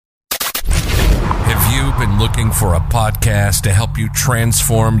you been looking for a podcast to help you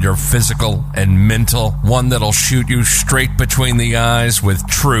transform your physical and mental? One that'll shoot you straight between the eyes with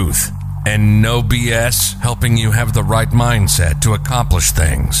truth and no BS, helping you have the right mindset to accomplish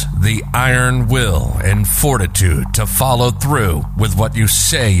things, the iron will and fortitude to follow through with what you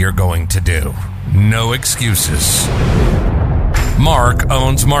say you're going to do. No excuses. Mark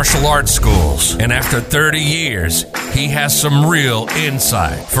owns martial arts schools, and after 30 years, he has some real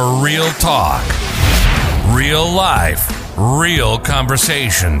insight for real talk, real life, real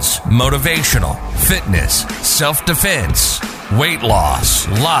conversations, motivational, fitness, self-defense, weight loss,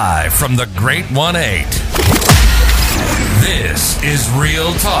 live from the Great 1-8. This is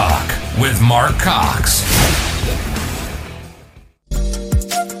Real Talk with Mark Cox.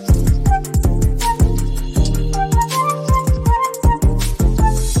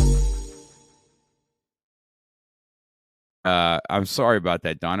 I'm sorry about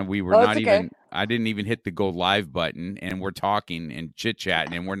that, Donna. We were not even, I didn't even hit the go live button, and we're talking and chit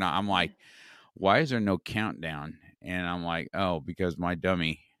chatting, and we're not, I'm like, why is there no countdown? And I'm like, oh, because my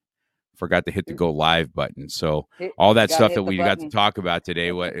dummy forgot to hit the go live button. So all that stuff that we got to talk about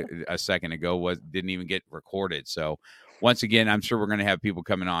today, a second ago, didn't even get recorded. So once again, I'm sure we're going to have people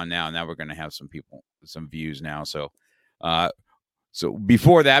coming on now. Now we're going to have some views now. So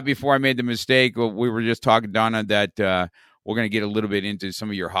before I made the mistake, we were just talking, Donna, that we're going to get a little bit into some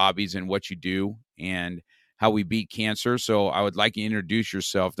of your hobbies and what you do and how we beat cancer. So I would like you to introduce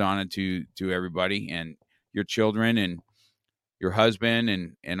yourself, Donna, to everybody and your children and your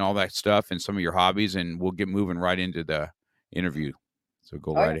husband and all that stuff and some of your hobbies, and we'll get moving right into the interview. So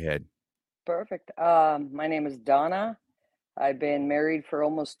go right ahead. Perfect. My name is Donna. I've been married for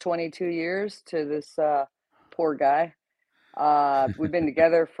almost 22 years to this poor guy. We've been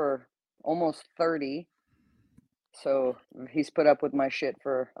together for almost 30. So he's put up with my shit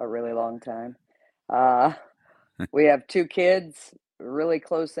for a really long time. We have 2 kids, really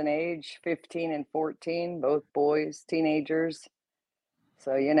close in age, 15 and 14, both boys, teenagers.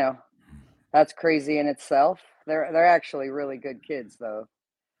 So, that's crazy in itself. They're actually really good kids though.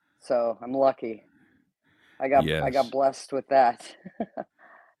 So I'm lucky. I got blessed with that.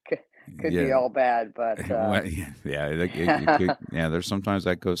 Could be all bad, but there's sometimes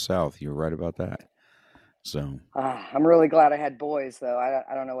that goes south. You're right about that. So I'm really glad I had boys though.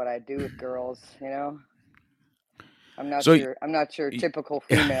 I don't know what I'd do with girls, I'm not your typical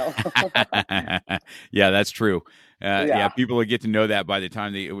female. Yeah, that's true. People will get to know that by the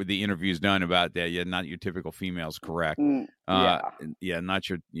time the interview's done about that. Yeah, not your typical female's correct. That's not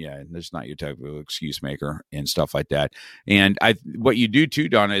your typical excuse maker and stuff like that. And what you do too,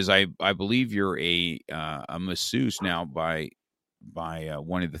 Donna, is I believe you're a masseuse now by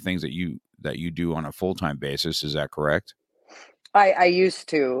one of the things that you do on a full-time basis. Is that correct? I used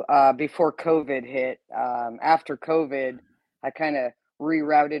to before COVID hit. After COVID, I kind of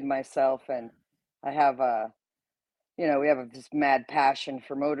rerouted myself, and I have we have this mad passion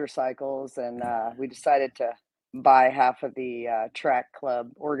for motorcycles, and we decided to buy half of the track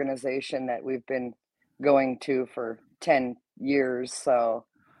club organization that we've been going to for 10 years. So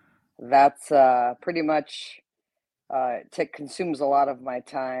that's pretty much consumes a lot of my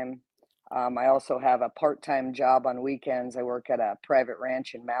time. I also have a part-time job on weekends. I work at a private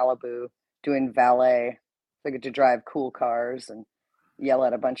ranch in Malibu doing valet. So I get to drive cool cars and yell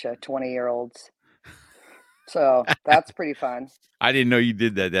at a bunch of 20-year-olds. So that's pretty fun. I didn't know you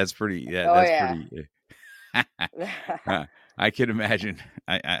did that. That's pretty. Yeah, pretty. I can imagine.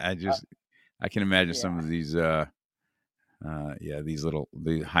 I can imagine some of these. The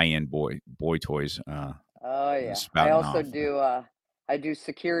high-end boy toys. I also do. I do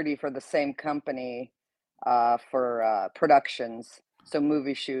security for the same company for productions, so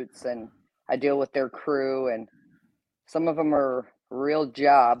movie shoots, and I deal with their crew, and some of them are real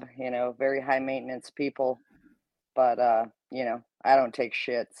job, very high maintenance people, but I don't take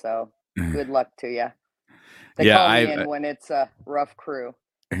shit, so good luck to you. They call me in when it's a rough crew.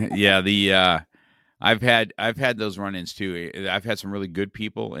 I've had those run-ins too. I've had some really good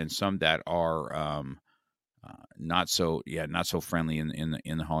people and some that are not so friendly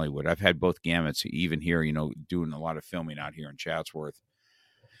in the Hollywood. I've had both gamuts, even here, doing a lot of filming out here in Chatsworth.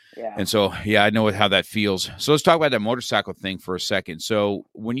 Yeah. And so, I know how that feels. So let's talk about that motorcycle thing for a second. So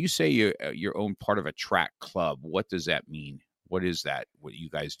when you say you're own part of a track club, what does that mean? What is that? What you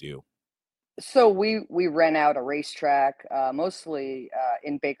guys do? So we rent out a racetrack, mostly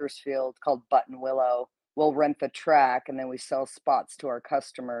in Bakersfield, called Buttonwillow. We'll rent the track, and then we sell spots to our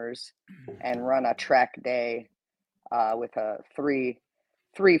customers and run a track day with three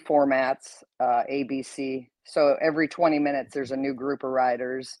formats, ABC. So every 20 minutes, there's a new group of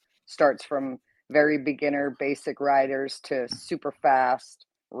riders. Starts from very beginner, basic riders to super fast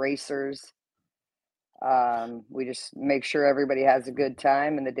racers. We just make sure everybody has a good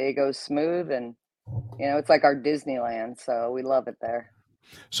time and the day goes smooth. And, it's like our Disneyland. So we love it there.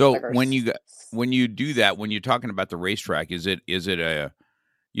 So like when you do that, when you're talking about the racetrack, is it is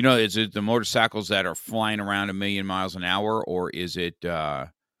it the motorcycles that are flying around 1,000,000 miles an hour, or is it, yeah,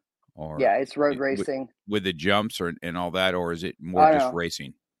 it's road racing with the jumps and all that, or is it more just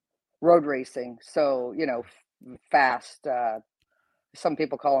racing? Road racing. So, fast, some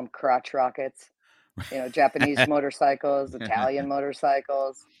people call them crotch rockets, Japanese motorcycles, Italian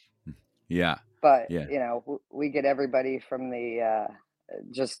motorcycles. Yeah. But, we get everybody from the,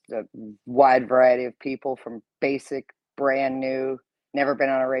 just a wide variety of people, from basic, brand new, never been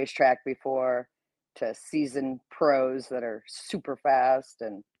on a racetrack before, to seasoned pros that are super fast.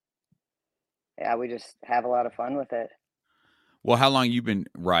 And yeah, we just have a lot of fun with it. Well, how long you been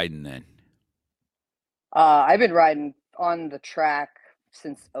riding then? I've been riding on the track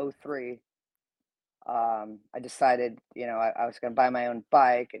since 2003. I decided, I was going to buy my own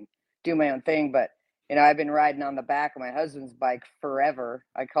bike and do my own thing, but I've been riding on the back of my husband's bike forever.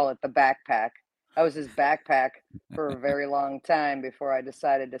 I call it the backpack. I was his backpack for a very long time before I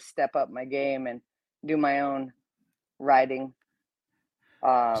decided to step up my game and do my own riding.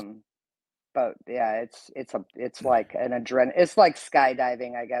 But yeah, it's like an adrenaline. It's like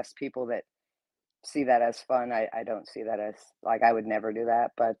skydiving, I guess. People that see that as fun, I don't see that as, like, I would never do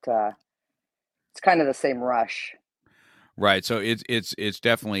that, but it's kind of the same rush. Right. So it's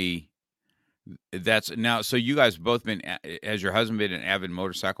definitely. That's now. So you guys both has your husband been an avid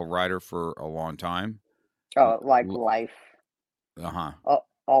motorcycle rider for a long time? Oh, like life.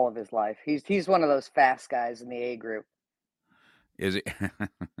 All of his life. He's one of those fast guys in the A group. Is he?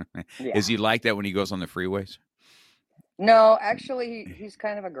 Yeah. Is he like that when he goes on the freeways? No, actually, he's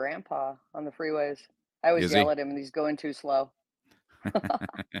kind of a grandpa on the freeways. I always yell at him, and he's going too slow.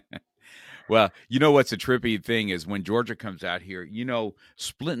 Well, what's a trippy thing is when Georgia comes out here,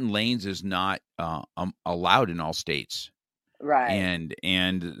 splitting lanes is not allowed in all states. Right.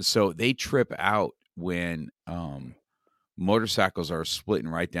 And so they trip out when motorcycles are splitting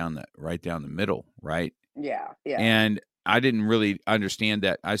right down the middle, right? Yeah. And I didn't really understand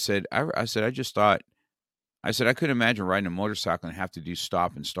that. I said I couldn't imagine riding a motorcycle and have to do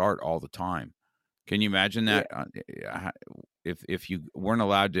stop and start all the time. Can you imagine that? Yeah. If you weren't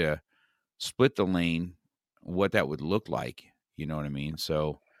allowed to split the lane, what that would look like, you know what I mean?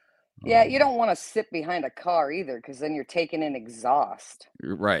 So yeah, you don't want to sit behind a car either, because then you're taking in exhaust,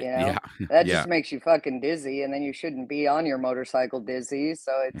 right? Yeah, that just makes you fucking dizzy, and then you shouldn't be on your motorcycle dizzy.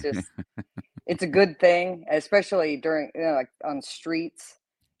 So it's just it's a good thing, especially during, like on streets.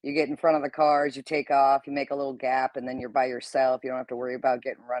 You get in front of the cars, you take off, you make a little gap, and then you're by yourself. You don't have to worry about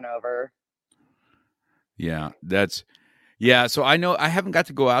getting run over. Yeah, yeah, so I know I haven't got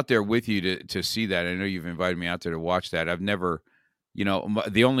to go out there with you to see that. I know you've invited me out there to watch that. I've never,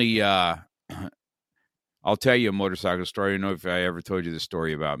 the only, I'll tell you a motorcycle story. I don't know if I ever told you the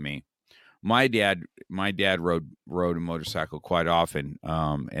story about me. My dad rode a motorcycle quite often,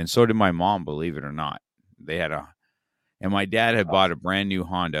 and so did my mom, believe it or not. And my dad had bought a brand new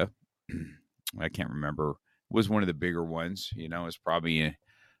Honda. I can't remember. It was one of the bigger ones. It was probably, I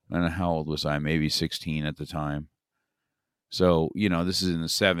don't know how old was I, maybe 16 at the time. So, this is in the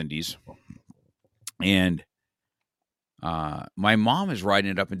 70s. And my mom is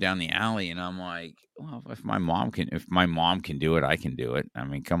riding it up and down the alley, and I'm like, well, if my mom can do it, I can do it. I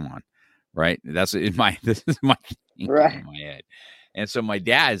mean, come on. Right? This is my thing right in my head. And so my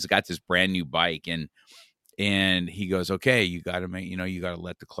dad's got this brand new bike, and he goes, okay, you got to you got to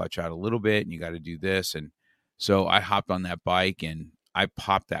let the clutch out a little bit, and you got to do this. And so I hopped on that bike and I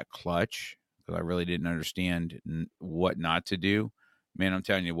popped that clutch, because I really didn't understand what not to do. Man, I'm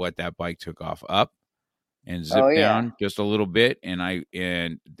telling you what, that bike took off up and zipped down just a little bit, and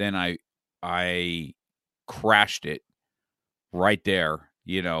then I crashed it right there.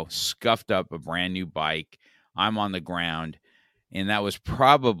 Scuffed up a brand new bike. I'm on the ground, and that was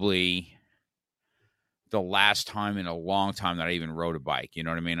probably the last time in a long time that I even rode a bike. You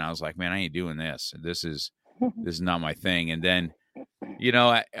know what I mean? I was like, man, I ain't doing this. This is not my thing. And then,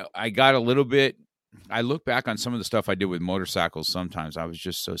 I got a little bit, I look back on some of the stuff I did with motorcycles. Sometimes I was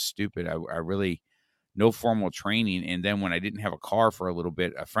just so stupid. I really, no formal training. And then when I didn't have a car for a little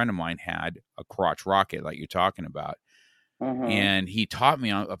bit, a friend of mine had a crotch rocket like you're talking about. Mm-hmm. And he taught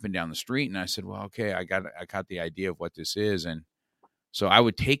me up and down the street. And I said, well, okay, I got the idea of what this is. And so I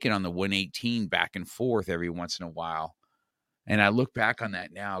would take it on the 118 back and forth every once in a while. And I look back on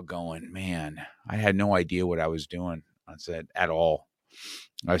that now going, man, I had no idea what I was doing. I said, at all.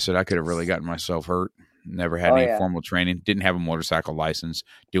 I said I could have really gotten myself hurt. Never had any formal training. Didn't have a motorcycle license.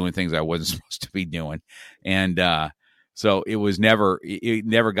 Doing things I wasn't supposed to be doing, and so it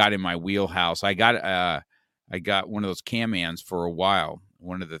never got in my wheelhouse. I got one of those Can-Mans for a while,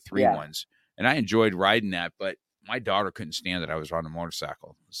 one of the 3 ones, and I enjoyed riding that. But my daughter couldn't stand that I was on a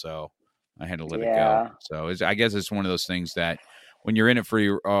motorcycle, so I had to let it go. So I guess it's one of those things that when you're in it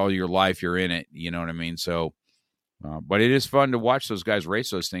for all your life, you're in it. You know what I mean? So. But it is fun to watch those guys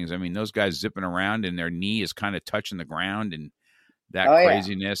race those things. I mean, those guys zipping around and their knee is kind of touching the ground and that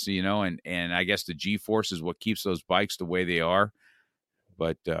craziness, you know, and I guess the G-force is what keeps those bikes the way they are.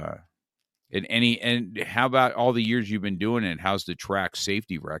 But and how about all the years you've been doing it? How's the track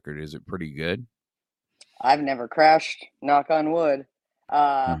safety record? Is it pretty good? I've never crashed, knock on wood.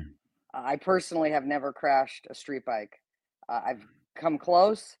 I personally have never crashed a street bike. I've come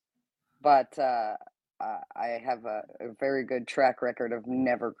close, but I have a very good track record of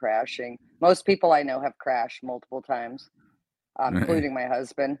never crashing. Most people I know have crashed multiple times, including my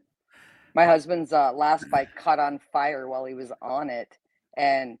husband. My husband's last bike caught on fire while he was on it,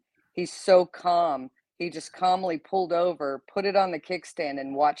 and he's so calm. He just calmly pulled over, put it on the kickstand,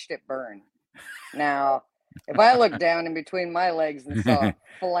 and watched it burn. Now, if I looked down in between my legs and saw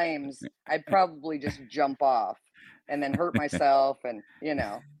flames, I'd probably just jump off and then hurt myself, and you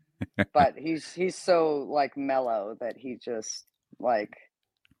know. But he's so like mellow that he just like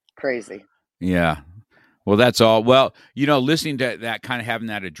crazy. Yeah. Well, that's all. Well, you know, listening to that, kind of having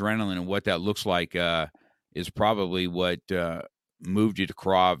that adrenaline and what that looks like is probably what moved you to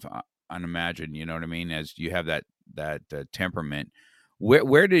Krav, I imagine. You know what I mean? As you have that temperament.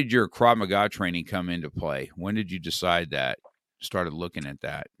 Where did your Krav Maga training come into play? When did you decide that? Started looking at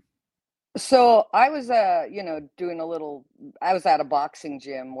that? So I was, I was at a boxing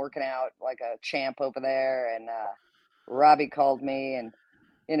gym working out like a champ over there, and Robbie called me and,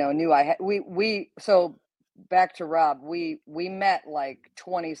 knew I had, so back to Rob, we met like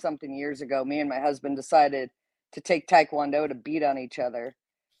 20 something years ago. Me and my husband decided to take Taekwondo to beat on each other.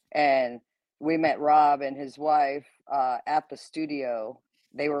 And we met Rob and his wife at the studio.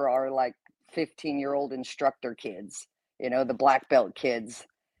 They were our like 15-year-old instructor kids, the black belt kids.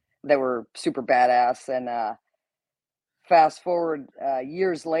 That were super badass. And fast forward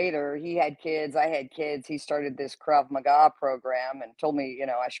years later, he had kids, I had kids. He started this Krav Maga program and told me,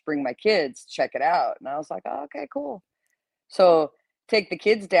 I should bring my kids, check it out. And I was like, oh, okay, cool. So take the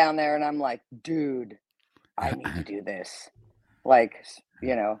kids down there, and I'm like, dude, I need to do this. Like,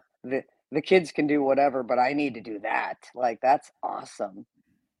 the kids can do whatever, but I need to do that. Like, that's awesome.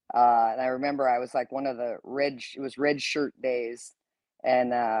 And I remember I was like one of the red shirt days.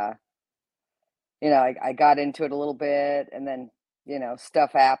 And, I got into it a little bit, and then,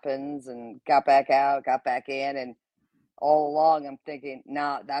 stuff happens, and got back out, got back in. And all along I'm thinking,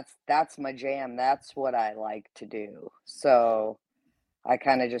 nah, that's my jam. That's what I like to do. So I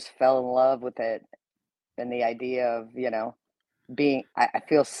kind of just fell in love with it, and the idea of, I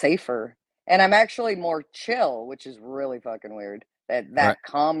feel safer, and I'm actually more chill, which is really fucking weird. That right.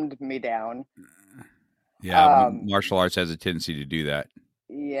 Calmed me down. Yeah. Martial arts has a tendency to do that.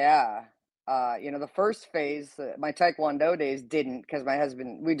 Yeah. The first phase, my Taekwondo days didn't, because my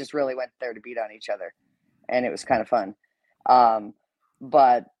husband, we just really went there to beat on each other, and it was kind of fun.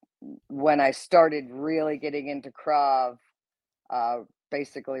 But when I started really getting into Krav,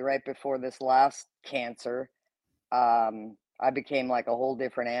 basically right before this last cancer, I became like a whole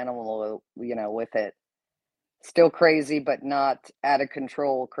different animal, with it. Still crazy, but not out of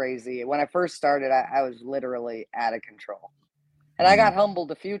control crazy. When I first started, I was literally out of control. And I got humbled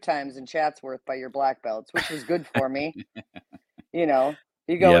a few times in Chatsworth by your black belts, which was good for me. You go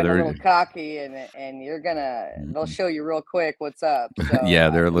in a little cocky, and you're they'll show you real quick what's up. So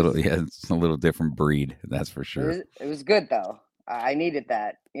they're it's a little different breed. That's for sure. It was good though. I needed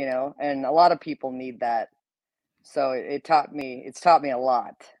that, and a lot of people need that. So it's taught me a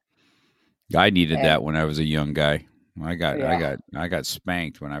lot. I needed that when I was a young guy. I got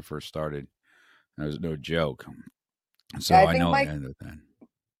spanked when I first started. That was no joke. So I know that.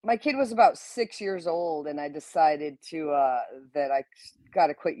 My kid was about 6 years old, and I decided that I got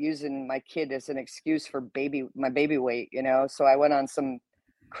to quit using my kid as an excuse for my baby weight, So I went on some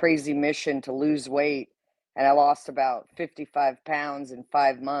crazy mission to lose weight, and I lost about 55 pounds in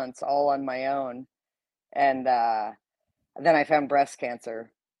 5 months, all on my own. And then I found breast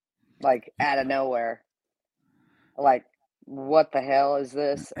cancer, like out of nowhere. Like, what the hell is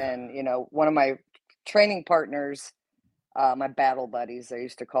this? And, one of my training partners, my battle buddies, I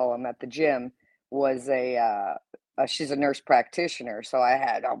used to call them at the gym, was she's a nurse practitioner. So I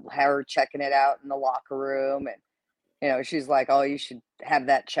had her checking it out in the locker room, and she's like, oh, you should have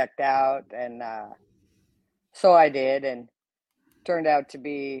that checked out. And so I did, and turned out to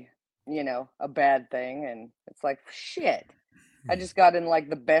be, a bad thing. And it's like, shit, I just got in like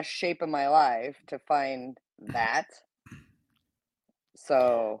the best shape of my life to find that.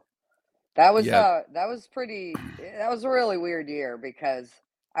 So that was a really weird year, because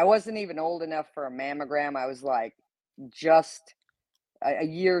I wasn't even old enough for a mammogram. I was like just a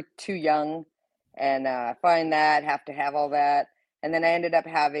year too young, and find that, have to have all that. And then I ended up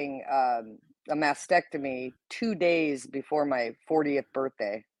having a mastectomy 2 days before my 40th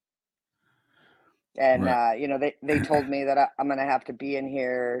birthday. And Right. they told me that I'm gonna have to be in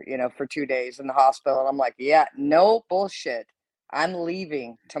here, for 2 days in the hospital. And I'm like, yeah, no bullshit. I'm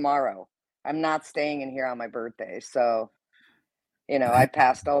leaving tomorrow. I'm not staying in here on my birthday. So, I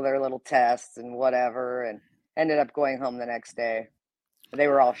passed all their little tests and whatever, and ended up going home the next day. They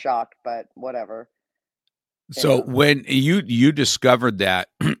were all shocked, but whatever. So when you discovered that,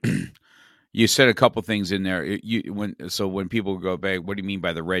 you said a couple things in there. When people go back, what do you mean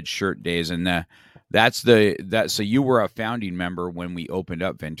by the red shirt days? And so you were a founding member when we opened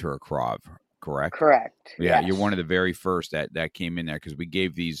up Ventura Krav, correct? Correct. Yeah, yes. You're one of the very first that came in there, because we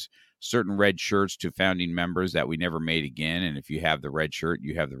gave these certain red shirts to founding members that we never made again. And if you have the red shirt,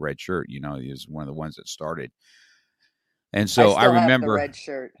 you have the red shirt. He was one of the ones that started. And so I remember have the red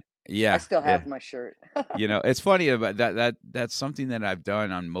shirt. Yeah, I still have my shirt. It's funny about that's something that I've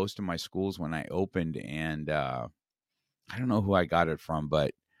done on most of my schools when I opened, and I don't know who I got it from,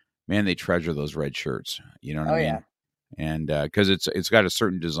 but man, they treasure those red shirts. You know what I mean? Yeah. And because it's got a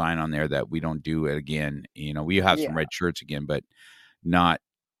certain design on there that we don't do it again. We have some red shirts again, but not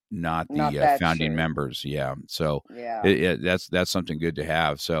the founding members. Yeah. So that's something good to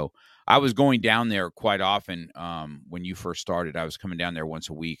have. So I was going down there quite often when you first started. I was coming down there once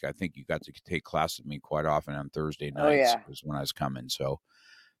a week. I think you got to take class with me quite often on Thursday nights. Was when I was coming. So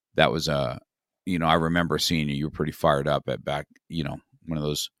that was I remember seeing you. You were pretty fired up at back. One of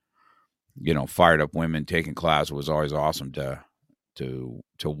those fired up women taking class. Was always awesome to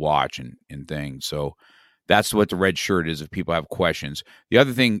watch and things. So that's what the red shirt is. If people have questions, the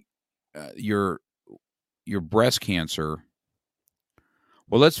other thing, your breast cancer.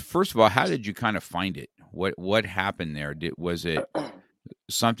 Well, let's first of all, how did you kind of find it? What happened there? Was it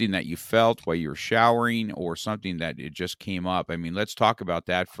something that you felt while you were showering, or something that it just came up? I mean, let's talk about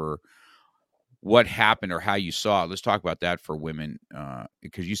that for what happened or how you saw it. Let's talk about that for women,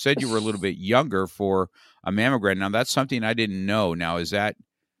 because you said you were a little bit younger for a mammogram. Now, that's something I didn't know. Now, is that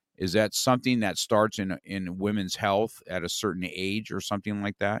something that starts in women's health at a certain age or something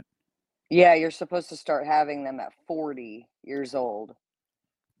like that? Yeah, you're supposed to start having them at 40 years old.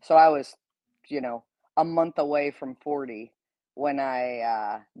 So I was, a month away from 40 when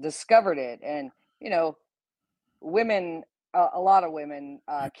I discovered it. And, women, a lot of women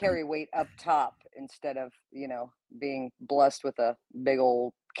carry weight up top instead of, being blessed with a big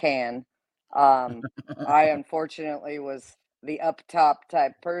old can. I unfortunately was the up top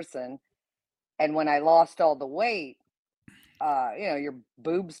type person. And when I lost all the weight, your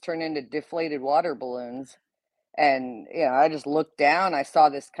boobs turn into deflated water balloons. And, I just looked down, I saw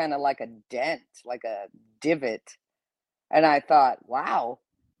this kind of like a dent, like a divot. And I thought, wow,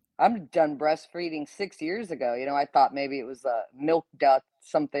 I'm done breastfeeding 6 years ago. I thought maybe it was a milk duct,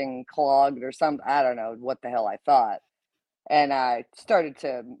 something clogged or something. I don't know what the hell I thought. And I started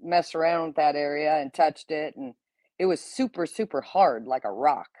to mess around with that area and touched it. And it was super, super hard, like a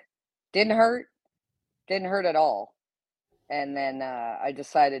rock. Didn't hurt at all. And then I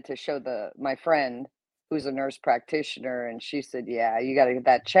decided to show my friend, who's a nurse practitioner, and she said, yeah, you got to get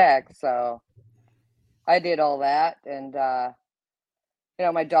that checked. So I did all that. And,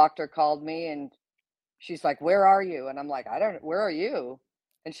 my doctor called me, and she's like, where are you? And I'm like, where are you?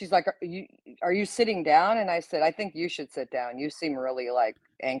 And she's like, are you sitting down? And I said, I think you should sit down. You seem really like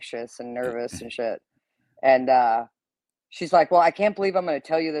anxious and nervous and shit. And she's like, well, I can't believe I'm going to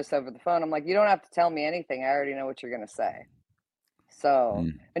tell you this over the phone. I'm like, you don't have to tell me anything. I already know what you're going to say. So,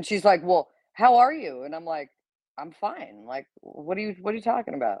 and she's like, well, how are you? And I'm like, I'm fine. Like, what are you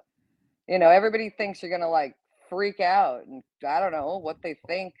talking about? Everybody thinks you're going to like freak out, and I don't know what they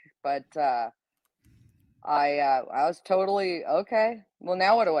think, but I was totally okay. Well,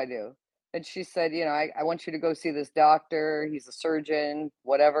 now what do I do? And she said, I want you to go see this doctor. He's a surgeon,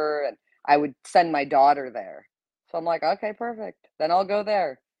 whatever. And I would send my daughter there. So I'm like, okay, perfect. Then I'll go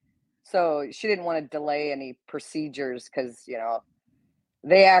there. So she didn't want to delay any procedures because,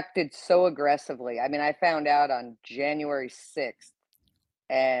 they acted so aggressively. I mean, I found out on January 6th,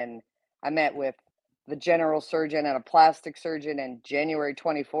 and I met with the general surgeon and a plastic surgeon, and January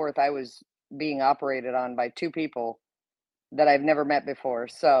 24th, I was being operated on by 2 people. that I've never met before.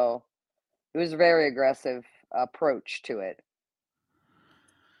 So it was a very aggressive approach to it.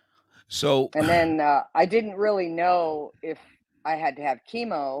 So, and then I didn't really know if I had to have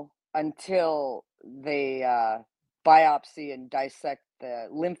chemo until they biopsy and dissect the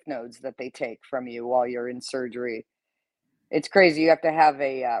lymph nodes that they take from you while you're in surgery. It's crazy. You have to have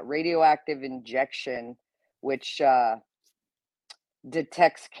a radioactive injection, which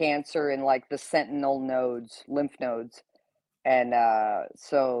detects cancer in like the sentinel nodes, lymph nodes. And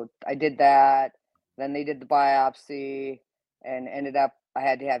so I did that. Then they did the biopsy and ended up, I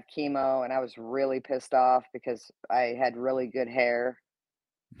had to have chemo, and I was really pissed off because I had really good hair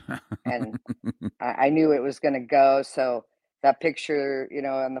and I knew it was going to go. So that picture,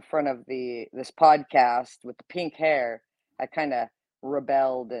 on the front of this podcast with the pink hair, I kind of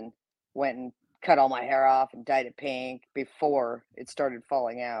rebelled and went and cut all my hair off and dyed it pink before it started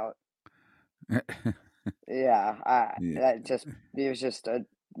falling out. Yeah, that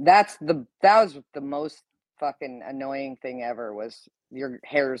was the most fucking annoying thing ever, was your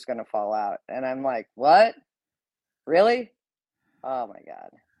hair is gonna fall out, and I'm like, what? Really? Oh my God.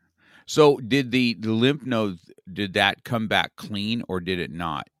 So did the lymph nodes, did that come back clean or did it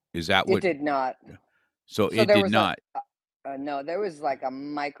not? Is that what? It did not. So it did not. No, there was like a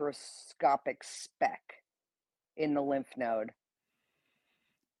microscopic speck in the lymph node.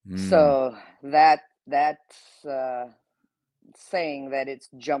 So that's saying that it's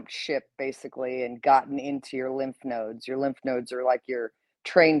jumped ship basically and gotten into your lymph nodes. Your lymph nodes are like your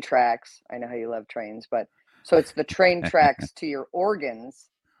train tracks. I know how you love trains, but so it's the train tracks to your organs.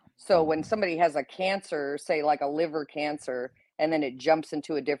 So when somebody has a cancer, say like a liver cancer, and then it jumps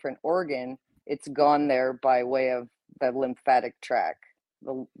into a different organ, it's gone there by way of the lymphatic tract,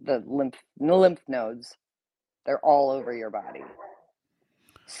 the lymph nodes. They're all over your body.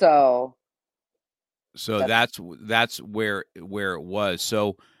 So that's where it was.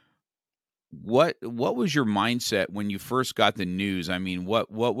 So what was your mindset when you first got the news? I mean,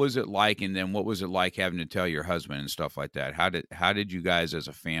 what was it like, and then what was it like having to tell your husband and stuff like that? How did you guys as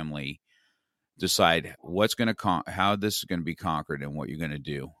a family decide how this is going to be conquered and what you're going to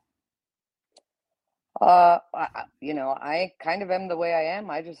do? I kind of am the way I am.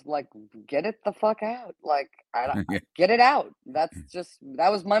 I just like, get it the fuck out. Like, get it out. That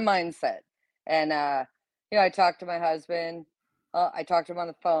was my mindset. And, I talked to my husband, I talked to him on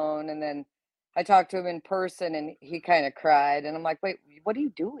the phone, and then I talked to him in person, and he kind of cried. And I'm like, wait, what are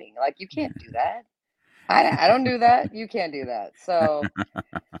you doing? Like, you can't do that. I don't do that. You can't do that. So,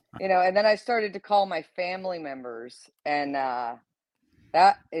 and then I started to call my family members, and,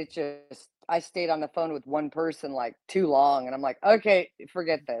 I stayed on the phone with one person like too long, and I'm like, okay,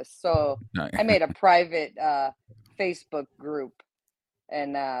 forget this. So I made a private Facebook group,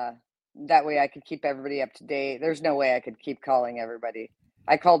 and that way I could keep everybody up to date. There's no way I could keep calling everybody.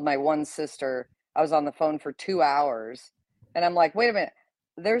 I called my one sister. I was on the phone for 2 hours, and I'm like, wait a minute,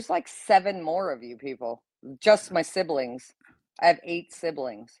 there's like 7 more of you people, just my siblings. I have 8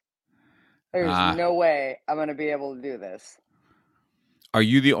 siblings. There's no way I'm going to be able to do this. Are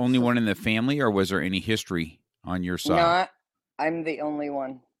you the only one in the family, or was there any history on your side? No, I'm the only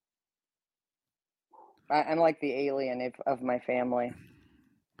one. I'm like the alien of my family.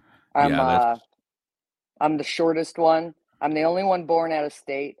 I'm the shortest one. I'm the only one born out of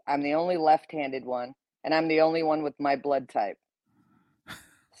state. I'm the only left-handed one, and I'm the only one with my blood type.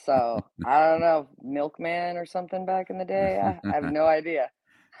 So I don't know, milkman or something back in the day. I have no idea.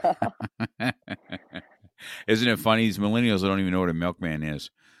 Isn't it funny? These millennials don't even know what a milkman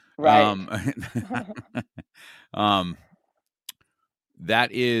is. Right.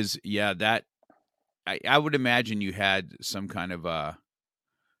 That is, that I would imagine you had some kind of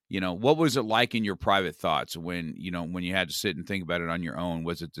what was it like in your private thoughts when you had to sit and think about it on your own?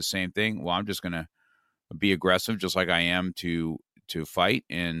 Was it the same thing? Well, I'm just going to be aggressive just like I am to fight,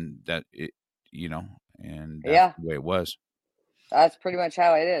 and that and that's the way it was. That's pretty much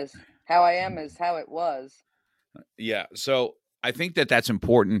how it is. How I am is how it was. Yeah. So I think that's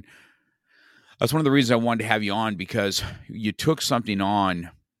important. That's one of the reasons I wanted to have you on, because you took something on.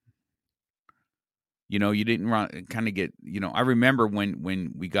 You didn't kind of get. I remember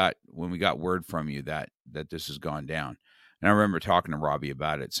when we got word from you that this has gone down, and I remember talking to Robbie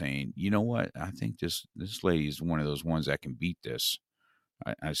about it, saying, you know what, I think this lady is one of those ones that can beat this.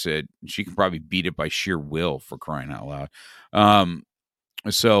 I said she can probably beat it by sheer will, for crying out loud.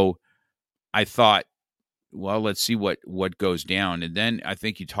 So I thought, well, let's see what goes down. And then I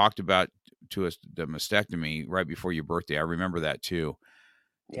think you talked about to us the mastectomy right before your birthday. I remember that too.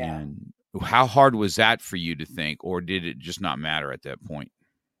 Yeah. And how hard was that for you to think, or did it just not matter at that point?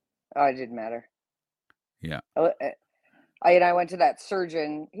 Oh, it didn't matter. Yeah. I went to that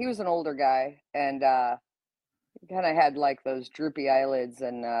surgeon. He was an older guy, and he kind of had like those droopy eyelids,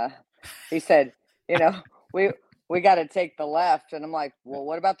 and he said, you know, we got to take the left, and I'm like, well,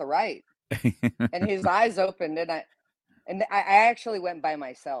 what about the right? And his eyes opened, and I actually went by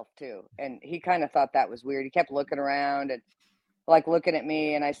myself too, and he kind of thought that was weird. He kept looking around and like looking at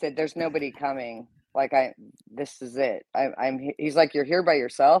me, and I said, "There's nobody coming. Like this is it. He's like, "You're here by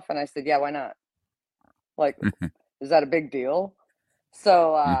yourself," and I said, "Yeah, why not? Like, is that a big deal?"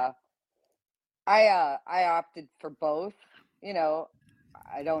 So I opted for both. You know,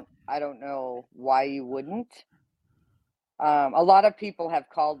 I don't know why you wouldn't. A lot of people have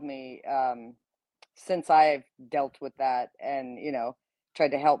called me since I've dealt with that, and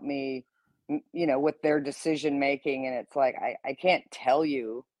tried to help me, with their decision making. And it's like I can't tell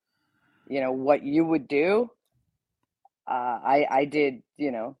you, what you would do. I did,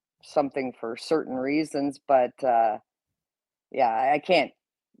 something for certain reasons, but yeah, I can't.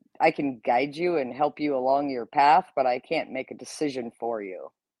 I can guide you and help you along your path, but I can't make a decision for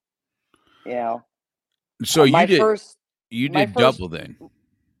you. So my you first double then.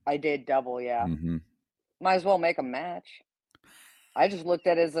 I did double, yeah. Mm-hmm. Might as well make a match. I just looked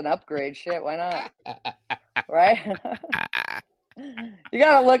at it as an upgrade. Shit, why not? Right? You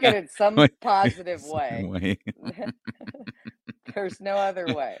gotta look at it some positive way. There's no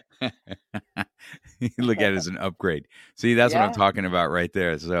other way. You look at it as an upgrade. See, that's what I'm talking about right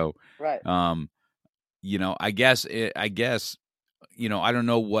there. So, right. I guess, I don't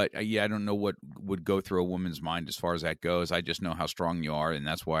know what, I don't know what would go through a woman's mind as far as that goes. I just know how strong you are. And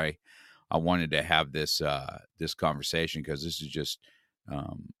that's why I wanted to have this, this conversation, because this is just,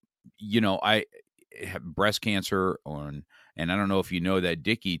 I have breast cancer and I don't know if you know that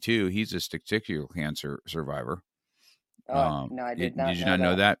Dickie too, he's a testicular cancer survivor. No, I did not. Did you not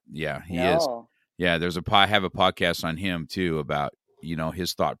know that? Yeah, he is. Yeah, I have a podcast on him too about,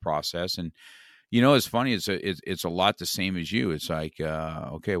 his thought process. And, it's funny. It's a lot the same as you. It's like,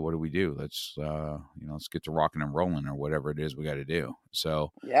 okay, what do we do? Let's, let's get to rocking and rolling, or whatever it is we got to do.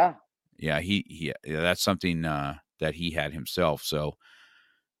 So yeah, he that's something that he had himself. So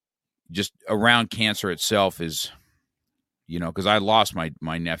just around cancer itself is, because I lost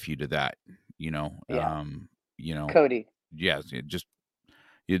my nephew to that, Cody. Yeah,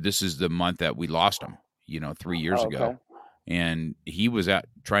 this is the month that we lost him, 3 years ago. Okay. And he was out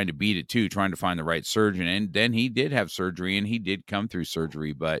trying to beat it too, trying to find the right surgeon. And then he did have surgery, and he did come through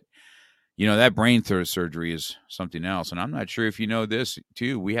surgery. But, that brain surgery is something else. And I'm not sure if you know this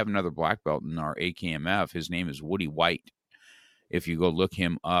too. We have another black belt in our AKMF. His name is Woody White. If you go look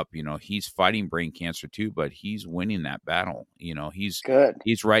him up, he's fighting brain cancer too, but he's winning that battle. He's good.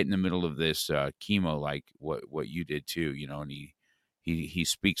 He's right in the middle of this chemo, like what you did too, and he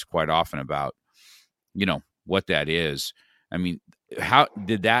speaks quite often about, what that is. I mean,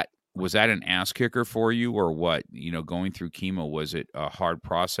 was that an ass kicker for you, or what? Going through chemo, was it a hard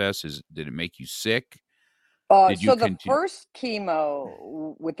process? Did it make you sick? So the first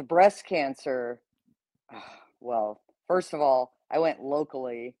chemo with the breast cancer, well, first of all, I went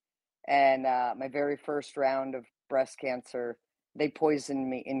locally, and my very first round of breast cancer, they poisoned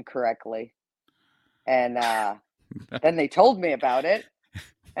me incorrectly. And then they told me about it,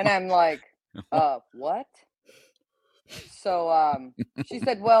 and I'm like, what? So she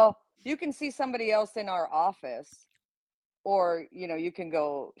said, well, you can see somebody else in our office, or, you can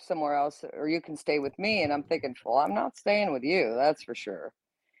go somewhere else, or you can stay with me. And I'm thinking, well, I'm not staying with you, that's for sure.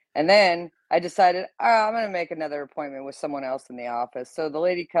 And then I decided, I'm going to make another appointment with someone else in the office. So the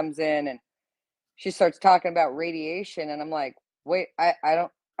lady comes in, and she starts talking about radiation. And I'm like, wait, I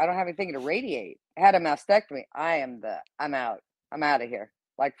don't have anything to radiate. I had a mastectomy. I'm out. I'm out of here.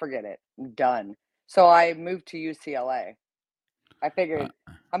 Like, forget it. I'm done. So I moved to UCLA. I figured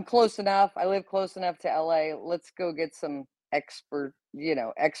I'm close enough. I live close enough to LA. Let's go get some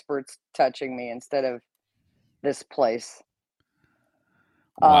experts touching me instead of this place.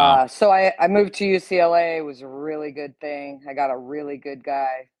 Wow. So I moved to UCLA. It was a really good thing. I got a really good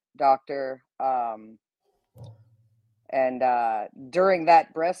doctor. And during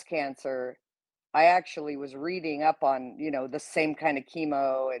that breast cancer, I actually was reading up on, the same kind of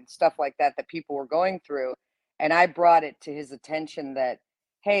chemo and stuff like that people were going through. And I brought it to his attention that,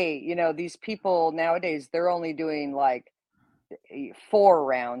 hey, these people nowadays, they're only doing like 4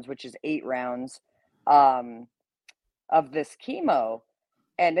 rounds, which is 8 rounds of this chemo.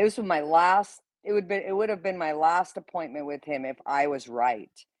 And this was my last, it would have been my last appointment with him if I was right.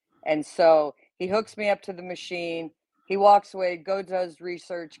 And so he hooks me up to the machine. He walks away, does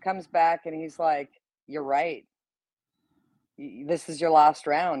research, comes back, and he's like, you're right. this is your last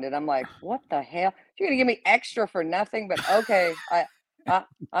round. And I'm like, what the hell? You're going to give me extra for nothing? But okay,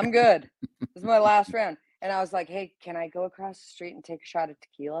 I'm good. This is my last round. And I was like, hey, can I go across the street and take a shot of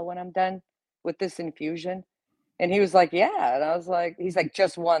tequila when I'm done with this infusion? And he was like, yeah. And I was like, he's like,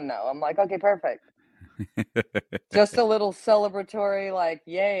 just one though. I'm like, okay, perfect. Just a little celebratory, like,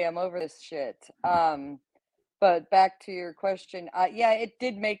 yay, I'm over this shit. But back to your question, yeah, it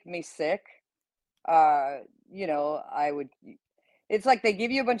did make me sick. You know, it's like they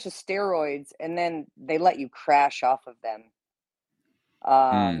give you a bunch of steroids and then they let you crash off of them.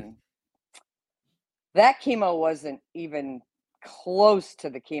 That chemo wasn't even close to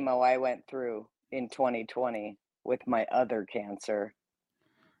the chemo I went through in 2020 with my other cancer.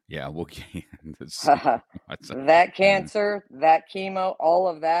 Yeah, that cancer, that chemo, all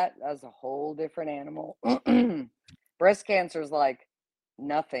of that was a whole different animal. Breast cancer is like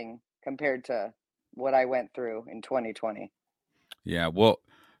nothing compared to what I went through in 2020. Yeah, well,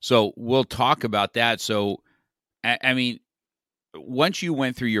 so we'll talk about that. So, I mean, once you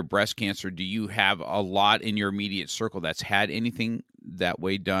went through your breast cancer, do you have a lot in your immediate circle that's had anything that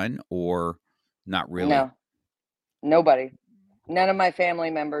way done, or not really? No, nobody. None of my family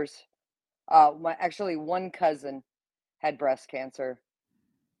members. Actually, one cousin had breast cancer,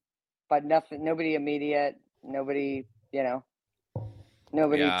 but nobody immediate, nobody, you know,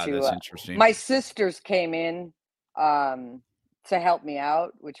 nobody yeah, to. That's interesting. My sisters came in to help me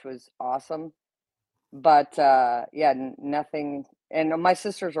out, which was awesome. But yeah, nothing. And my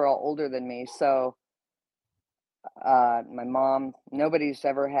sisters are all older than me, so my mom, nobody's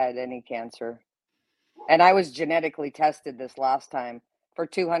ever had any cancer. And I was genetically tested this last time for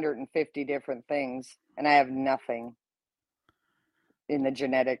 250 different things, and I have nothing in the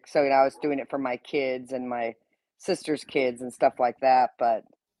genetic. So, you know, I was doing it for my kids and my sister's kids and stuff like that, but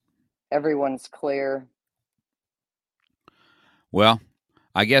everyone's clear. Well,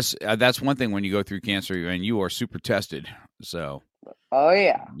 I guess that's one thing when you go through cancer, and you are super tested. So, oh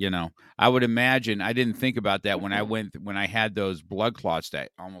yeah, you know, I would imagine. I didn't think about that when I had those blood clots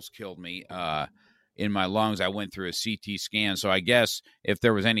that almost killed me in my lungs. I went through a CT scan, so I guess if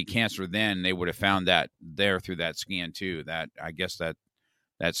there was any cancer, then they would have found that there through that scan too. That I guess that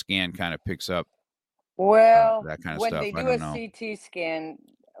scan kind of picks up. Well, that kind of when stuff. they I do a don't know. CT scan,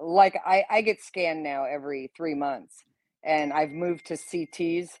 like I get scanned now every 3 months, and I've moved to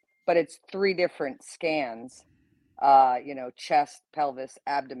CTs, but it's 3 different scans. You know, chest, pelvis,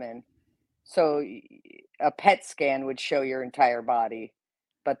 abdomen. So a PET scan would show your entire body,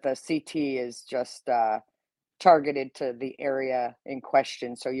 but the CT is just targeted to the area in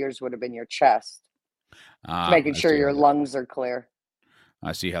question. So yours would have been your chest, making sure your lungs are clear.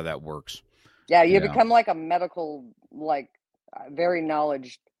 I see how that works. Yeah, you become like a medical, like very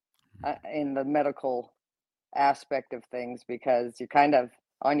knowledge in the medical aspect of things, because you're kind of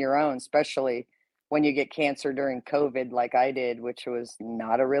on your own, especially when you get cancer during COVID, like I did, which was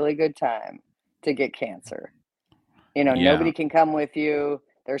not a really good time to get cancer. You know, nobody can come with you.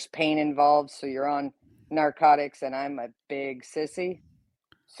 There's pain involved, so you're on narcotics, and I'm a big sissy.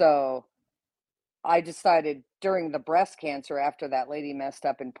 So I decided during the breast cancer, after that lady messed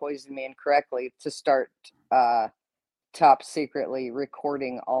up and poisoned me incorrectly, to start top secretly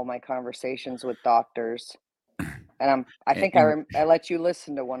recording all my conversations with doctors. And I think I let you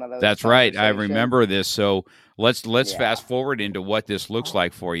listen to one of those. That's right. I remember this. So let's fast forward into what this looks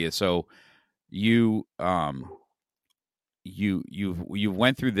like for you. So you went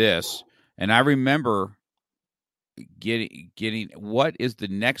through this, and I remember getting what is the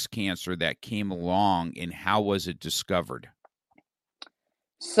next cancer that came along, and how was it discovered?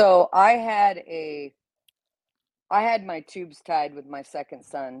 So I had my tubes tied with my second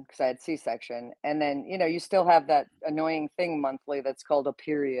son because I had C-section. And then, you know, you still have that annoying thing monthly that's called a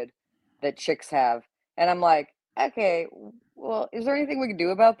period that chicks have. And I'm like, okay, well, is there anything we can do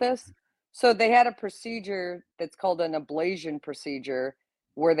about this? So they had a procedure that's called an ablation procedure,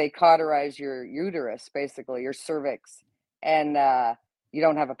 where they cauterize your uterus, basically your cervix, and you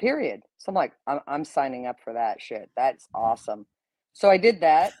don't have a period. So I'm like, I'm signing up for that shit. That's awesome. So I did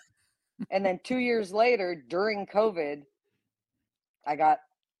that. And then 2 years later, during COVID, I got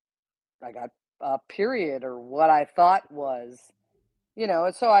a period, or what I thought was, you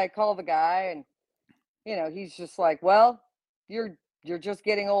know. So I call the guy, and you know, he's just like, well, you're just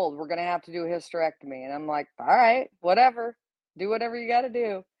getting old. We're gonna have to do a hysterectomy. And I'm like, all right, whatever, do whatever you got to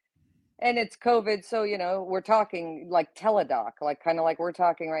do. And it's COVID, so you know, we're talking like teledoc, like kind of like we're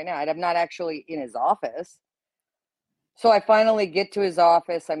talking right now. I'm not actually in his office. So I finally get to his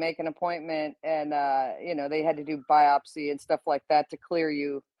office. I make an appointment, and you know, they had to do biopsy and stuff like that to clear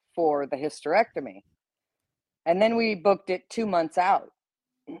you for the hysterectomy. And then we booked it 2 months out.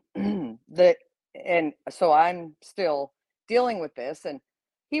 And so I'm still dealing with this, and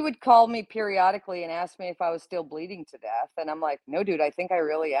he would call me periodically and ask me if I was still bleeding to death, and I'm like, "No, dude, I think I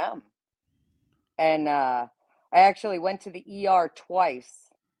really am." And I actually went to the ER twice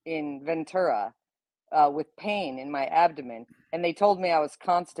in Ventura with pain in my abdomen, and they told me I was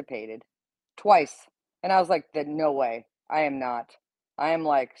constipated twice. And I was like, no way, I am not. I am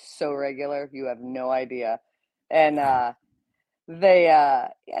like so regular, you have no idea. And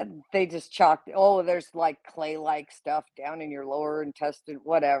they just chalked, oh, there's like clay-like stuff down in your lower intestine,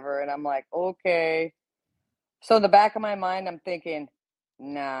 whatever. And I'm like, okay. So in the back of my mind, I'm thinking,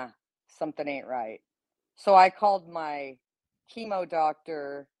 nah, something ain't right. So I called my chemo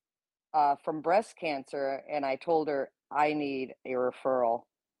doctor from breast cancer, and I told her I need a referral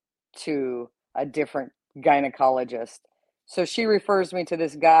to a different gynecologist. So she refers me to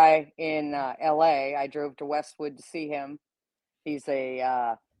this guy in LA. I drove to Westwood to see him. He's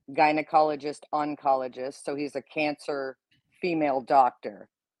a gynecologist oncologist, so he's a cancer female doctor.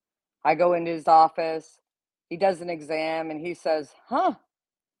 I go into his office, he does an exam, and he says, huh?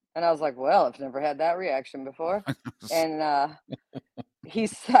 And I was like, well, I've never had that reaction before. And I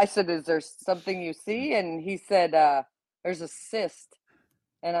said, is there something you see? And he said, there's a cyst.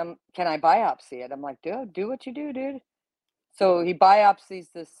 And can I biopsy it? I'm like, do what you do, dude. So he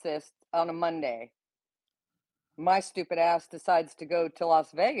biopsies this cyst on a Monday. My stupid ass decides to go to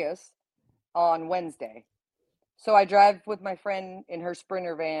Las Vegas on Wednesday. So I drive with my friend in her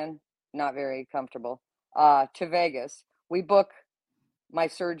Sprinter van, not very comfortable, to Vegas. We book my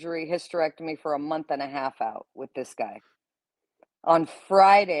surgery, hysterectomy, for a month and a half out with this guy. On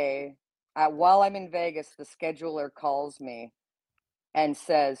Friday, while I'm in Vegas, the scheduler calls me and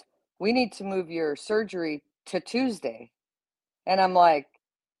says, we need to move your surgery to Tuesday. And I'm like,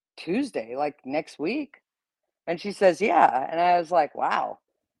 Tuesday, like next week? And she says, yeah. And I was like, wow.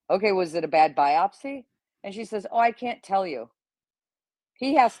 Okay, was it a bad biopsy? And she says, oh, I can't tell you.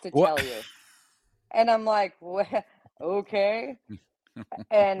 He has to What? tell you. And I'm like, well, okay.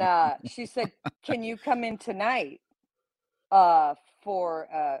 And she said, can you come in tonight for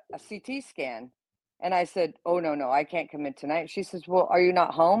a CT scan? And I said, oh, no, I can't come in tonight. She says, well, are you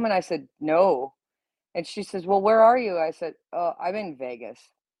not home? And I said, no. And she says, well, where are you? I said, oh, I'm in Vegas.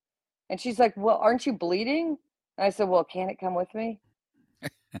 And she's like, well, aren't you bleeding? And I said, well, can it come with me?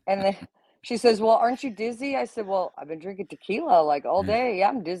 And then she says, well, aren't you dizzy? I said, well, I've been drinking tequila like all day. Yeah,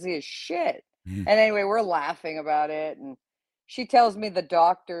 I'm dizzy as shit. And anyway, we're laughing about it. And she tells me the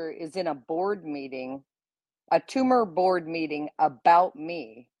doctor is in a board meeting, a tumor board meeting about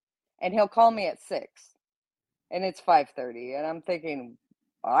me. And he'll call me at 6. And it's 5:30. And I'm thinking,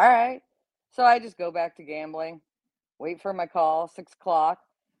 all right. So I just go back to gambling, wait for my call, 6 o'clock.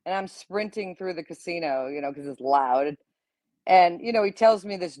 And I'm sprinting through the casino, because it's loud. And, he tells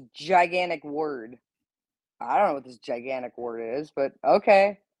me this gigantic word. I don't know what this gigantic word is, but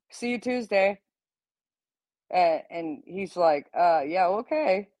okay. See you Tuesday. And he's like, yeah,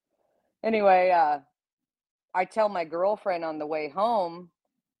 okay. Anyway, I tell my girlfriend on the way home,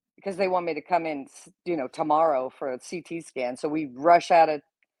 because they want me to come in, tomorrow for a CT scan. So we rush out of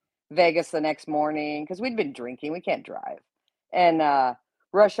Vegas the next morning because we'd been drinking. We can't drive. And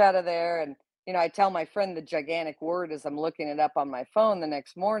rush out of there. And, I tell my friend the gigantic word as I'm looking it up on my phone the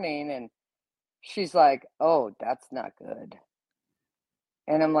next morning. And she's like, oh, that's not good.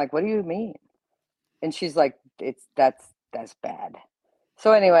 And I'm like, what do you mean? And she's like, that's bad.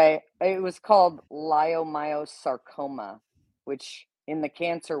 So anyway, it was called leiomyosarcoma, which in the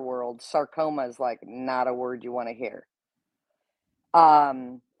cancer world, sarcoma is like not a word you want to hear.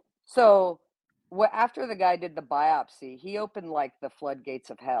 So after the guy did the biopsy, he opened like the floodgates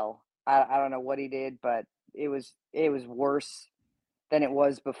of hell. I don't know what he did, but it was worse than it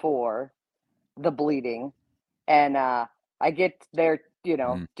was before, the bleeding. And I get there, do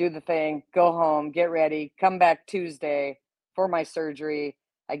the thing, go home, get ready, come back Tuesday for my surgery.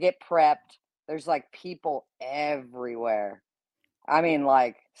 I get prepped. There's like people everywhere. I mean,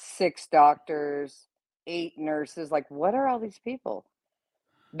 like 6 doctors, 8 nurses. Like, what are all these people?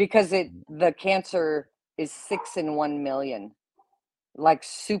 Because the cancer is 6 in 1 million, like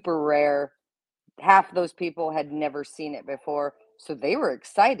super rare. Half those people had never seen it before, so they were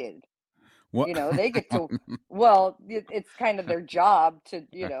excited. What? They get to, well, it's kind of their job to,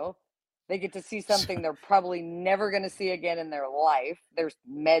 they get to see something they're probably never going to see again in their life. There's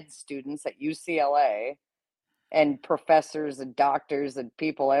med students at UCLA and professors and doctors and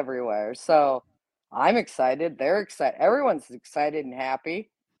people everywhere. So I'm excited. They're excited. Everyone's excited and happy.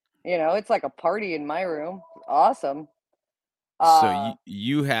 It's like a party in my room. Awesome. So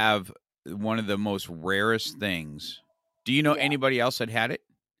you have one of the most rarest things. Do you know anybody else that had it?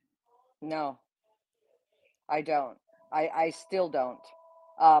 No, I don't. I still don't.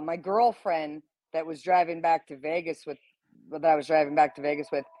 My girlfriend that was driving back to Vegas with, that I was driving back to Vegas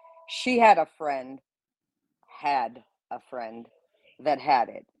with, she had a friend that had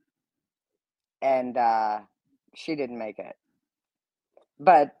it, and she didn't make it.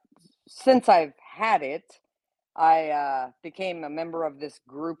 But since I've had it, I became a member of this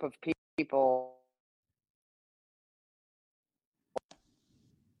group of people.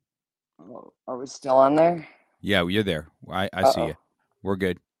 Are we still on there? Yeah, you're there. I see you. We're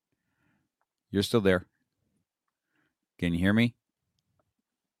good. You're still there. Can you hear me?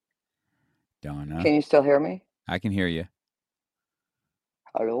 Donna? Can you still hear me? I can hear you.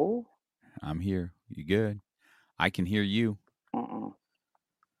 Hello? I'm here. You good? I can hear you. Oh,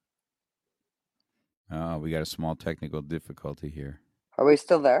 we got a small technical difficulty here. Are we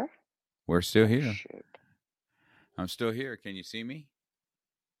still there? We're still here. Shoot. I'm still here. Can you see me?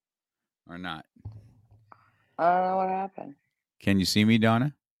 Or not? I don't know what happened. Can you see me,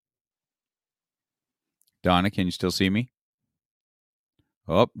 Donna? Donna, can you still see me?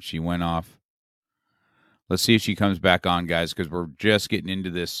 Oh, she went off. Let's see if she comes back on, guys, because we're just getting into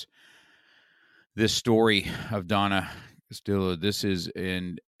this story of Donna Castillo. This is,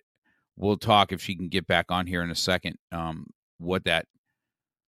 and we'll talk if she can get back on here in a second, what that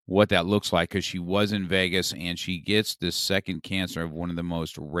looks like, because she was in Vegas and she gets this second cancer of one of the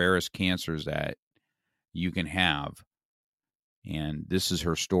most rarest cancers that you can have. And this is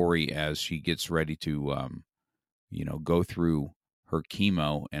her story as she gets ready to, go through her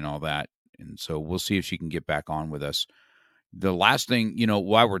chemo and all that. And so we'll see if she can get back on with us. The last thing,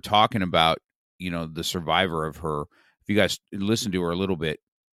 while we're talking about, the survivor of her, if you guys listen to her a little bit,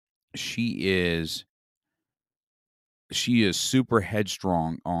 she is super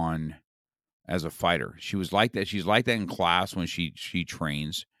headstrong as a fighter. She was like that. She's like that in class when she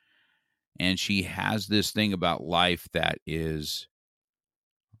trains. And she has this thing about life that is,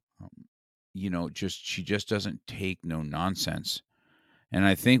 she just doesn't take no nonsense. And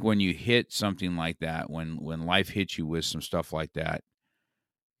I think when you hit something like that, when life hits you with some stuff like that,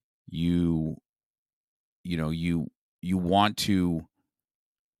 you want to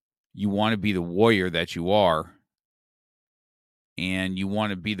be the warrior that you are, and you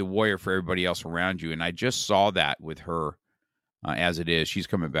want to be the warrior for everybody else around you. And I just saw that with her as it is. She's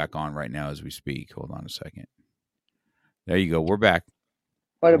coming back on right now as we speak. Hold on a second. There you go. We're back.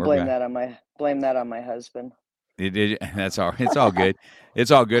 Why to blame that on my husband? That's all. It's all good. It's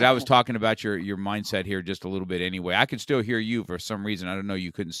all good. I was talking about your mindset here just a little bit anyway. I could still hear you for some reason. I don't know.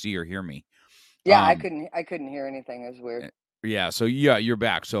 You couldn't see or hear me. Yeah, I couldn't hear anything. It was weird. Yeah. So yeah, you're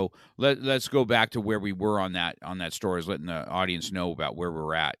back. So let's go back to where we were on that story, is letting the audience know about where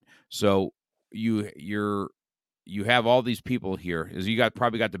we're at. So you have all these people here. You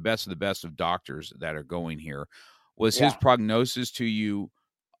probably got the best of doctors that are going here. Was his prognosis to you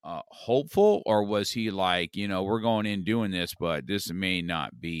hopeful, or was he like, we're going in doing this, but this may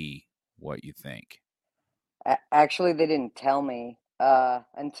not be what you think? Actually, they didn't tell me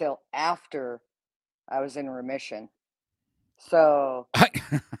until after I was in remission. So,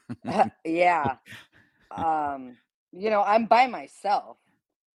 yeah, I'm by myself,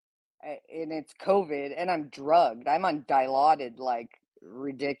 and it's COVID, and I'm drugged. I'm on Dilaudid like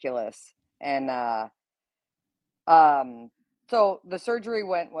ridiculous, and so the surgery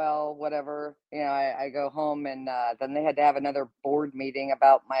went well, whatever. I go home, and then they had to have another board meeting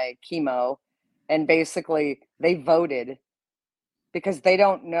about my chemo. And basically, they voted because they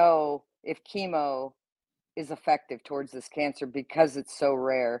don't know if chemo is effective towards this cancer because it's so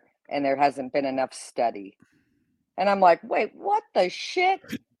rare and there hasn't been enough study. And I'm like, wait, what the shit?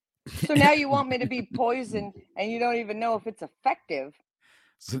 So now you want me to be poisoned and you don't even know if it's effective?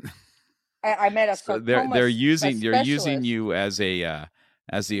 So, I met a sarcoma. So they're using you as the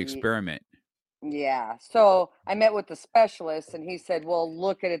experiment. Yeah. So I met with the specialist, and he said, well,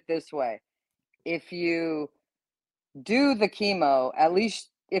 look at it this way. If you do the chemo, at least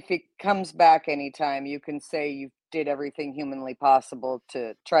if it comes back anytime, you can say you did everything humanly possible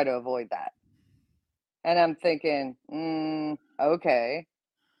to try to avoid that. And I'm thinking, okay.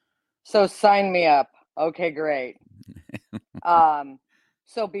 So sign me up. Okay, great.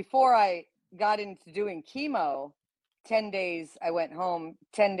 So before I got into doing chemo, 10 days, I went home.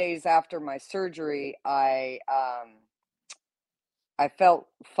 10 days after my surgery, I felt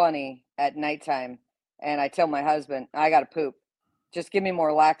funny at nighttime, and I tell my husband, I got to poop. Just give me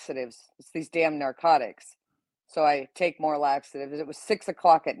more laxatives. It's these damn narcotics. So I take more laxatives. It was 6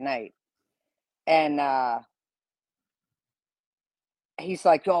 o'clock at night. And he's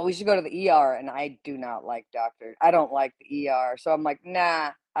like, oh, we should go to the ER. And I do not like doctors. I don't like the ER. So I'm like,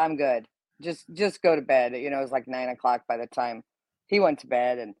 nah, I'm good. Just go to bed. You know, it was like 9 o'clock by the time he went to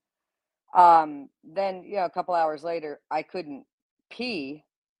bed. And then, you know, a couple hours later, I couldn't pee.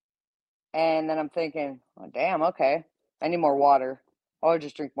 And then I'm thinking, oh, damn, okay. I need more water. I'll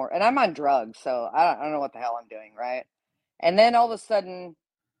just drink more. And I'm on drugs, so I don't know what the hell I'm doing, right? And then all of a sudden,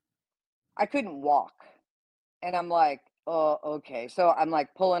 I couldn't walk. And I'm like, oh, okay. So I'm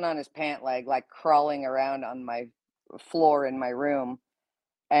like pulling on his pant leg, like crawling around on my floor in my room.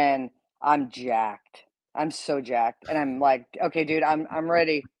 And I'm jacked. I'm so jacked. And I'm like, okay, dude, I'm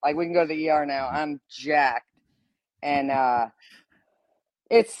ready. Like, we can go to the ER now. I'm jacked. And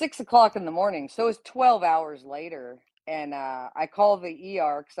it's 6 o'clock in the morning. So it's 12 hours later. And I call the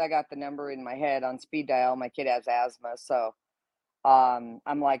ER because I got the number in my head on speed dial. My kid has asthma. So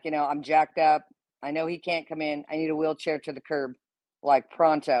I'm like, you know, I'm jacked up. I know he can't come in. I need a wheelchair to the curb, like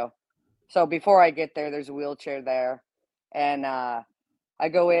pronto. So before I get there, there's a wheelchair there. And I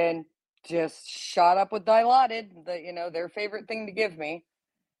go in, just shot up with Dilaudid, you know, their favorite thing to give me.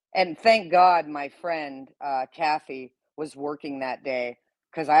 And thank God my friend, Kathy, was working that day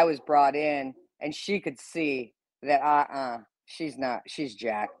because I was brought in and she could see that, she's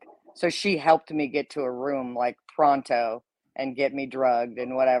jacked. So she helped me get to a room like pronto and get me drugged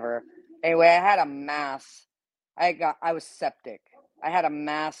and whatever. Anyway, I had a mass. I was septic. I had a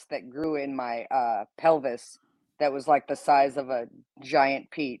mass that grew in my pelvis that was like the size of a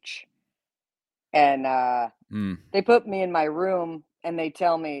giant peach. And they put me in my room and they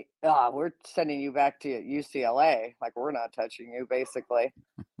tell me, we're sending you back to UCLA. Like, we're not touching you, basically.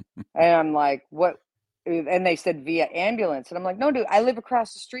 And I'm like, what? And they said via ambulance. And I'm like, no, dude, I live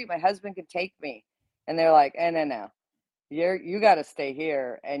across the street. My husband could take me. And they're like, no. You got to stay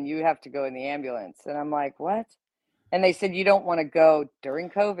here and you have to go in the ambulance. And I'm like, what? And they said, you don't want to go during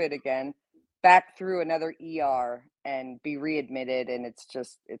COVID again, back through another ER and be readmitted. And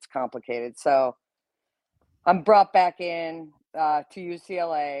it's complicated. So I'm brought back in to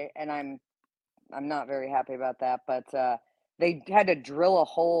UCLA, and I'm not very happy about that. But they had to drill a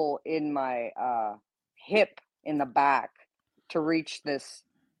hole in my hip in the back to reach this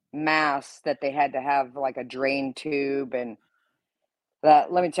mass that they had to have like a drain tube. And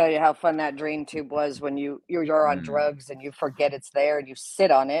let me tell you how fun that drain tube was when you're on drugs and you forget it's there and you sit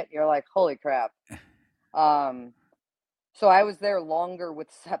on it. You're like, holy crap. So I was there longer with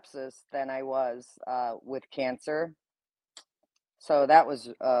sepsis than I was with cancer. So that was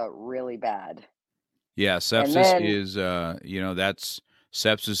really bad. Yeah, sepsis is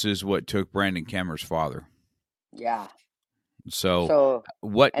sepsis is what took Brandon Kemmer's father. Yeah. So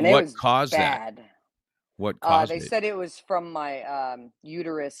what caused bad. That? What caused it? They said it was from my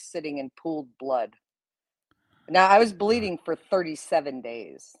uterus sitting in pooled blood. Now, I was bleeding for 37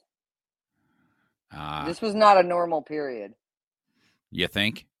 days. This was not a normal period. You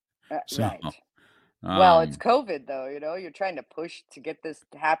think? Right. Well, it's COVID, though. You know, you're trying to push to get this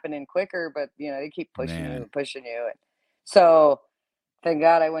happening quicker, but, you know, they keep pushing you and pushing you. So, thank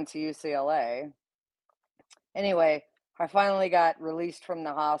God I went to UCLA. Anyway, I finally got released from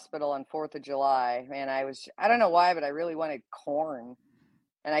the hospital on 4th of July. Man, I don't know why, but I really wanted corn.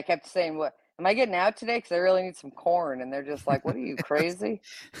 And I kept saying, what, am I getting out today? Because I really need some corn. And they're just like, what are you, crazy?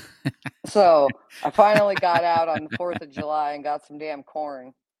 So I finally got out on the 4th of July and got some damn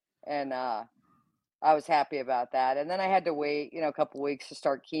corn. And I was happy about that. And then I had to wait, a couple weeks to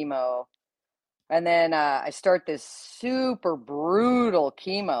start chemo. And then I start this super brutal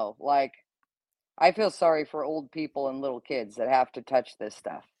chemo. Like, I feel sorry for old people and little kids that have to touch this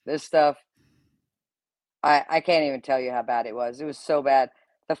stuff. This stuff, I can't even tell you how bad it was. It was so bad.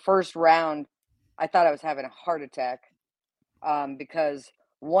 The first round, I thought I was having a heart attack because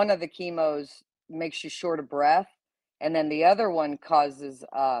one of the chemos makes you short of breath. And then the other one causes,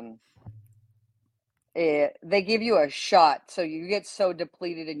 they give you a shot. So you get so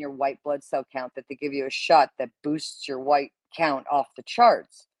depleted in your white blood cell count that they give you a shot that boosts your white count off the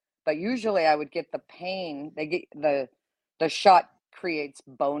charts. But usually I would get the pain. They get the shot creates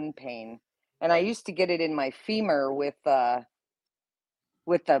bone pain. And I used to get it in my femur with the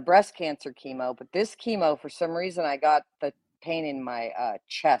breast cancer chemo. But this chemo, for some reason, I got the pain in my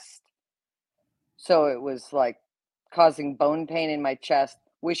chest. So it was like causing bone pain in my chest,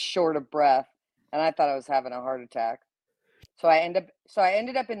 was short of breath. And I thought I was having a heart attack. So I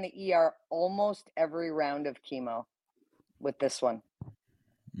ended up in the ER almost every round of chemo with this one.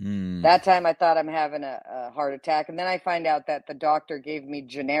 That time I thought I'm having a heart attack. And then I find out that the doctor gave me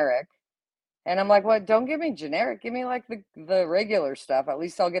generic. And I'm like, well, don't give me generic. Give me like the regular stuff. At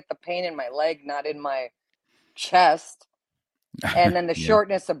least I'll get the pain in my leg, not in my chest. And then the Yeah.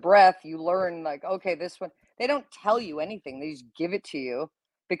 shortness of breath, you learn like, okay, this one, they don't tell you anything. They just give it to you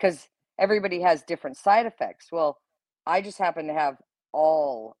because everybody has different side effects. Well, I just happen to have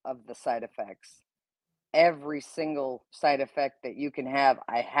all of the side effects. Every single side effect that you can have,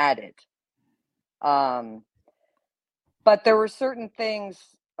 I had it. But there were certain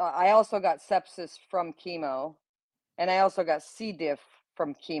things. I also got sepsis from chemo, and I also got C. diff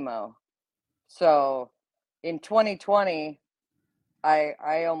from chemo. So in 2020,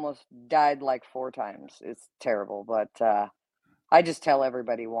 I almost died like 4 times. It's terrible, but I just tell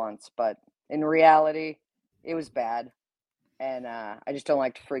everybody once. But in reality, it was bad, and I just don't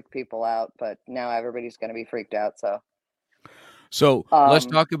like to freak people out. But now everybody's going to be freaked out. So let's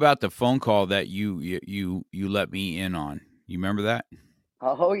talk about the phone call that you let me in on. You remember that?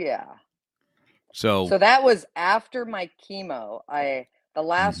 Oh yeah. So that was after my chemo. The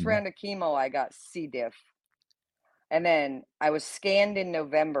last round of chemo, I got C. diff. And then I was scanned in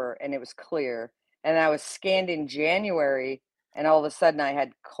November and it was clear. And I was scanned in January and all of a sudden I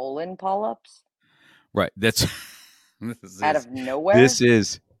had colon polyps. Right. That's out of nowhere.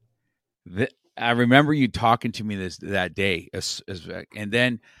 I remember you talking to me that day. And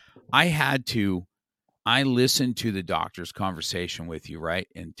then I listened to the doctor's conversation with you, right?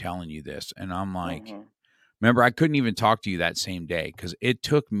 And telling you this. And I'm like, remember, I couldn't even talk to you that same day because it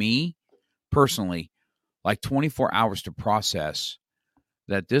took me personally like 24 hours to process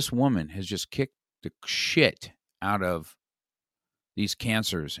that this woman has just kicked the shit out of these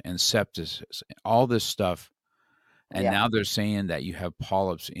cancers and sepsis, all this stuff. And now they're saying that you have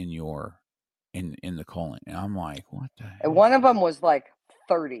polyps in the colon. And I'm like, what the hell? And one of them was like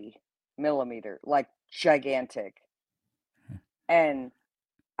 30 millimeter, like gigantic. And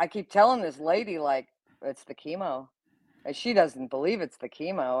I keep telling this lady, like, it's the chemo. And she doesn't believe it's the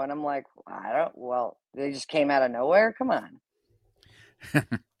chemo. And I'm like, they just came out of nowhere. Come on.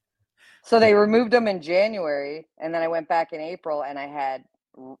 So they removed them in January. And then I went back in April and I had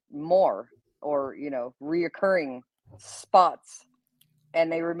more or, reoccurring spots.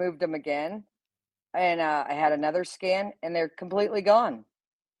 And they removed them again. And I had another scan and they're completely gone.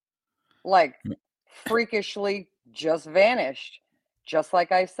 Like freakishly just vanished. Just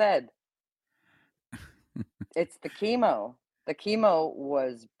like I said. It's the chemo. The chemo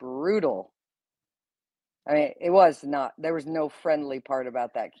was brutal. I mean, it was not. There was no friendly part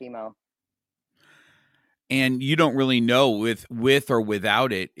about that chemo. And you don't really know with or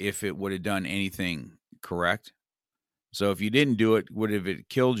without it if it would have done anything, correct? So if you didn't do it, would have it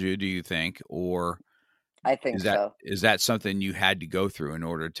killed you, do you think? Or I think so. Is that something you had to go through in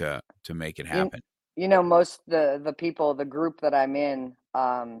order to make it happen? Most the people, the group that I'm in,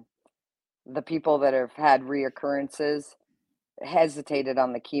 the people that have had reoccurrences hesitated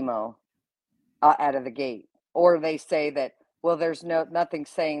on the chemo out of the gate. Or they say that, well, there's nothing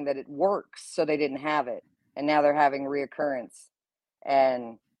saying that it works, so they didn't have it. And now they're having reoccurrence.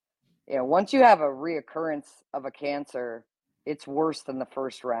 And, once you have a reoccurrence of a cancer, it's worse than the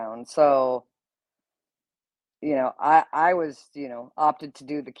first round. So, I was, opted to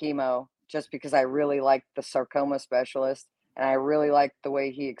do the chemo just because I really liked the sarcoma specialist and I really liked the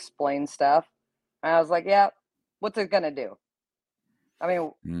way he explained stuff. And I was like, yeah, what's it going to do? I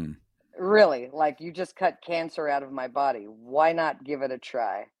mean, really, like you just cut cancer out of my body. Why not give it a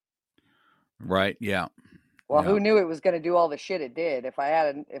try? Right. Yeah. Well, who knew it was going to do all the shit it did? If I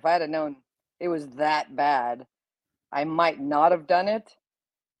had known it was that bad, I might not have done it.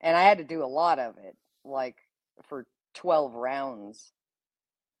 And I had to do a lot of it, like for 12 rounds.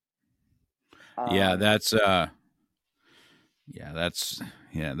 I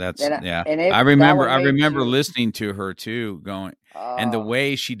remember listening to her too, going, and the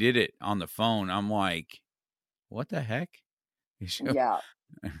way she did it on the phone, I'm like, what the heck? Yeah.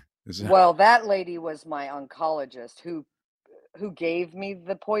 Well, that lady was my oncologist who gave me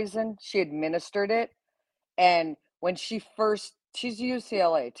the poison. She administered it. And when she's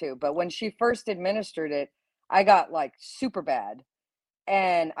UCLA too, but when she first administered it, I got like super bad.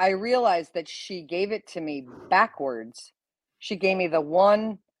 And I realized that she gave it to me backwards. She gave me the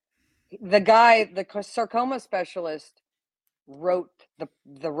sarcoma specialist wrote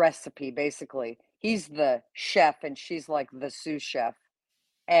the recipe, basically. He's the chef and she's like the sous chef.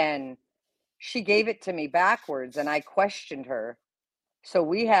 And she gave it to me backwards and I questioned her. So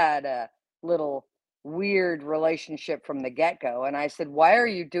we had a little weird relationship from the get-go. And I said, why are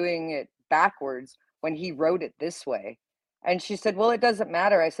you doing it backwards when he wrote it this way? And she said, well, it doesn't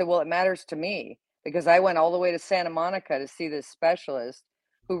matter. I said, well, it matters to me because I went all the way to Santa Monica to see this specialist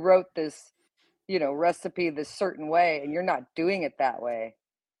who wrote this, recipe this certain way, and you're not doing it that way.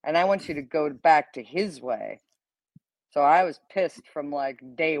 And I want you to go back to his way. So I was pissed from like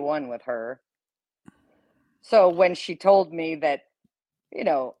day one with her. So when she told me that, you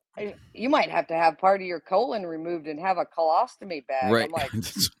know, you might have to have part of your colon removed and have a colostomy bag, Right. I'm like,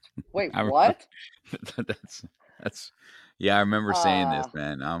 wait, I remember what? that's yeah, I remember saying this,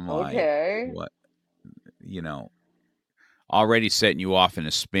 man. I'm like, Okay. what, you know, already setting you off in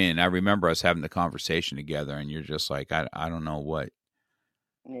a spin. I remember us having the conversation together, and you're just like, I don't know what.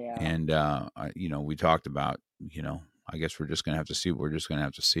 Yeah. And you know, we talked about, you know, I guess we're just gonna have to see. We're just gonna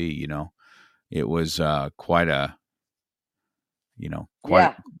have to see. You know, it was quite a, you know,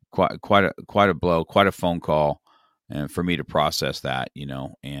 Yeah. quite a blow, quite a phone call, and for me to process that, you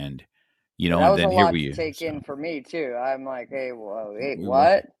know, and That and was a then here lot to we. take So in for me too. I'm like, hey, whoa, wait, we were.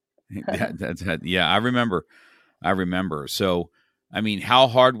 what? Yeah, I remember. I remember. So, I mean, how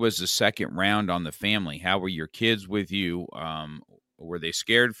hard was the second round on the family? How were your kids with you? Were they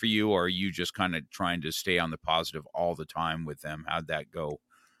scared for you, or are you just kind of trying to stay on the positive all the time with them? How'd that go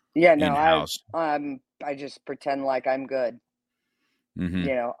Yeah, no, in house? I just pretend like I'm good. Mm-hmm.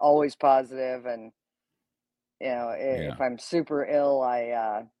 You know, always positive, and you know, Yeah. if I'm super ill,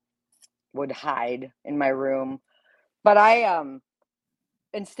 I would hide in my room. But I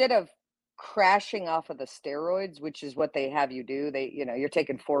instead of crashing off of the steroids, which is what they have you do, you know, you're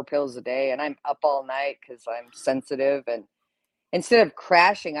taking 4 pills a day, and I'm up all night because I'm sensitive. And instead of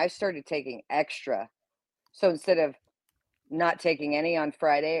crashing, I started taking extra. So instead of not taking any on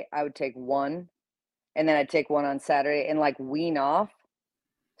Friday, I would take one, and then I'd take one on Saturday and like wean off.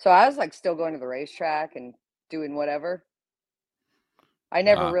 So I was like still going to the racetrack and doing whatever. I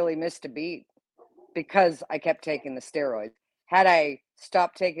never Uh, really missed a beat because I kept taking the steroids. Had I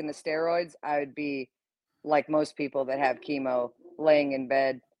stopped taking the steroids, I would be like most people that have chemo, laying in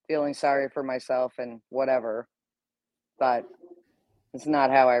bed, feeling sorry for myself and whatever. But it's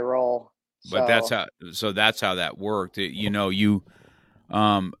not how I roll. but So, that's how that worked. You know,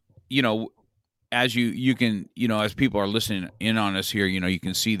 um, you know, as you can, you know, as people are listening in on us here, you know, you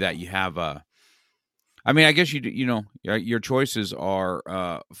can see that you have a. I mean, I guess you know, your choices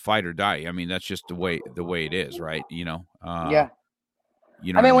are fight or die. I mean, that's just the way it is, right? yeah.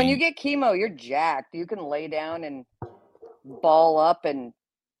 You know I what I mean, when you mean? get chemo, you're jacked. You can lay down and ball up and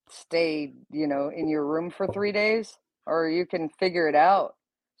stay, you know, in your room for 3 days, or you can figure it out.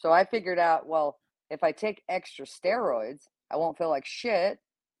 So I figured out, well, if I take extra steroids, I won't feel like shit.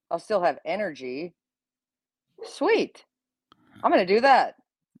 I'll still have energy. Sweet. I'm going to do that.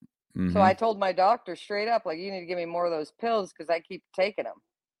 So Mm-hmm. I told my doctor straight up, like, you need to give me more of those pills because I keep taking them.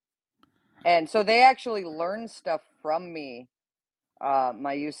 And so they actually learned stuff from me,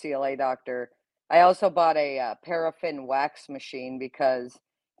 my UCLA doctor. I also bought a paraffin wax machine because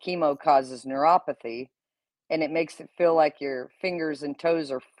chemo causes neuropathy and it makes it feel like your fingers and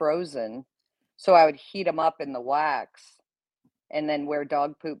toes are frozen. So I would heat them up in the wax and then wear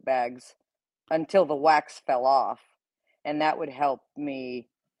dog poop bags until the wax fell off. And that would help me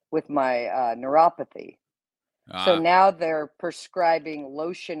with my neuropathy. So Ah, now they're prescribing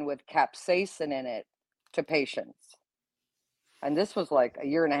lotion with capsaicin in it to patients. And this was like a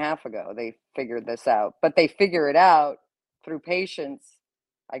year and a half ago they figured this out. But they figure it out through patients,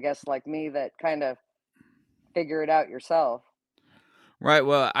 I guess, like me, that kind of figure it out yourself. right.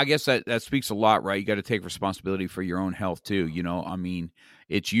 Well, I guess that speaks a lot, right? You got to take responsibility for your own health too. You know, I mean,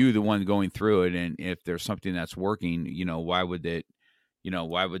 it's you, the one going through it, and if there's something that's working, you know, why would it? You know,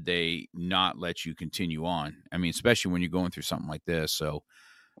 why would they not let you continue on? I mean, especially when you're going through something like this. So,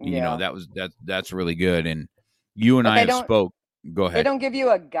 you know, Yeah. that's really good. And you and But I have spoke. Go they ahead. don't give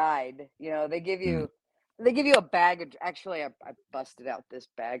you a guide. You know, Mm. they give you a bag of, actually I busted out this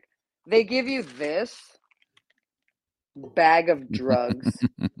bag. They give you this bag of drugs.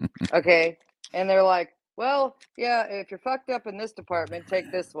 Okay. And they're like, well, yeah, if you're fucked up in this department,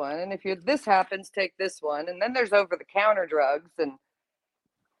 take this one. And if this happens, take this one. And then there's over the counter drugs. And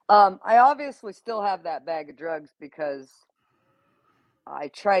I obviously still have that bag of drugs because I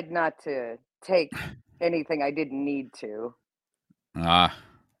tried not to take anything I didn't need to. Ah,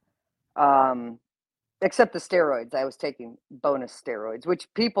 Um, except the steroids. I was taking bonus steroids, which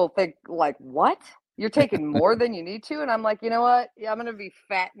people think like, what? You're taking more than you need to? And I'm like, you know what? Yeah, I'm going to be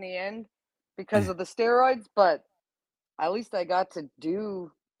fat in the end because of the steroids, but at least I got to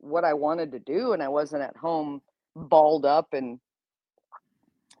do what I wanted to do and I wasn't at home balled up and,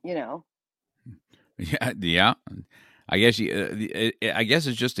 you know. yeah, yeah. I guess I guess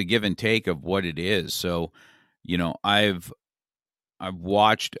it's just a give and take of what it is. So, you know, I've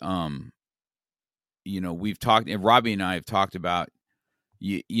watched. You know, we've talked, and Robbie and I have talked about.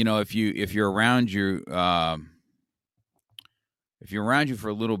 You know, if you're around you, if you're around you for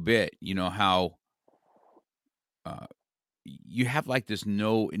a little bit, you know how you have like this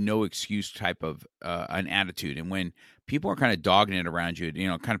no excuse type of an attitude, and when people are kind of dogging it around you, you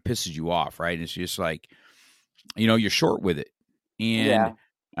know, it kind of pisses you off, right? And it's just like, you know, you're short with it. And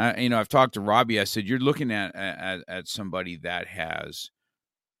you know, I've talked to Robbie. I said, you're looking at somebody that has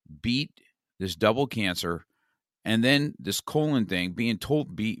beat this double cancer and then this colon thing, being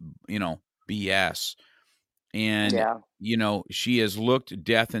told BS. And you know, she has looked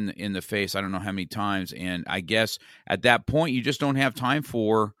death in the face I don't know how many times, and I guess at that point you just don't have time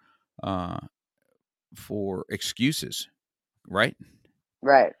for excuses, right?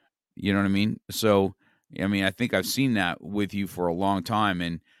 Right. You know what I mean? So I mean, I think I've seen that with you for a long time,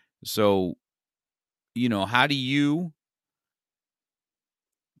 and so, you know, how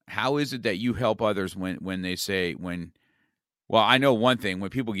is it that you help others when they say well, I know one thing, when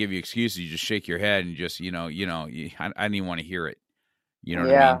people give you excuses, you just shake your head and just, I didn't even want to hear it. You know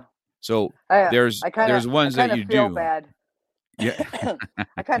what I mean? So there's ones that you feel do. Bad. Yeah.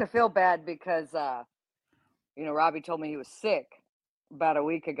 I kind of feel bad because, Robbie told me he was sick about a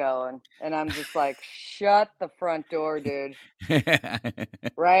week ago, and I'm just like, shut the front door, dude.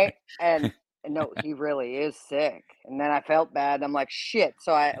 Right? And no, he really is sick. And then I felt bad. I'm like, shit.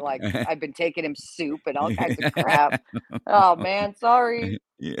 So I've been taking him soup and all kinds of crap. Oh man, sorry.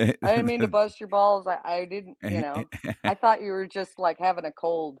 I didn't mean to bust your balls. I didn't, I thought you were just like having a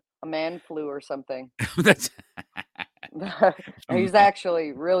cold, a man flu or something. He's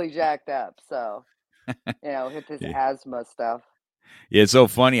actually really jacked up. So, with his asthma stuff. Yeah, it's so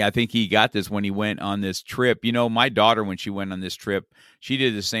funny. I think he got this when he went on this trip. You know, my daughter, when she went on this trip, she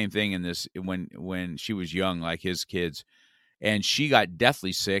did the same thing in this when she was young, like his kids, and she got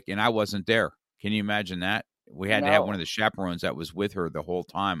deathly sick, and I wasn't there. Can you imagine that? We had to have one of the chaperones that was with her the whole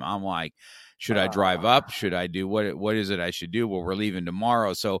time. I'm like, should I drive up? Should I do what is it I should do? Well, we're leaving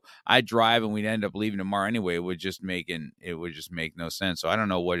tomorrow, so I drive, and we'd end up leaving tomorrow anyway. It would just make no sense. So I don't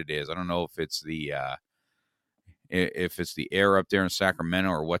know what it is. I don't know if it's the air up there in Sacramento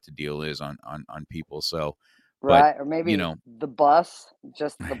or what the deal is on people. So, right. Or maybe, the bus,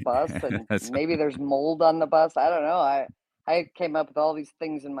 just the bus, and maybe there's mold on the bus. I don't know. I came up with all these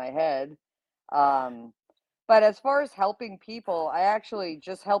things in my head. But as far as helping people, I actually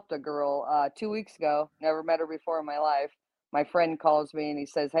just helped a girl 2 weeks ago. Never met her before in my life. My friend calls me and he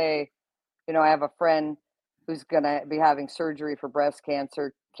says, hey, I have a friend who's going to be having surgery for breast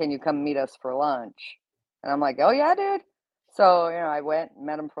cancer. Can you come meet us for lunch? And I'm like, oh, yeah, dude. So, I went and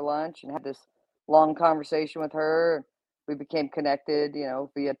met him for lunch and had this long conversation with her. We became connected,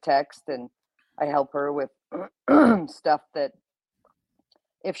 via text. And I help her with stuff that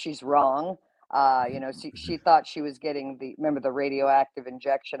if she's wrong, she thought she was getting remember the radioactive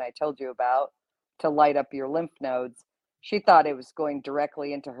injection I told you about to light up your lymph nodes. She thought it was going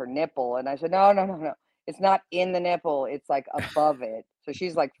directly into her nipple. And I said, no. It's not in the nipple. It's like above it. So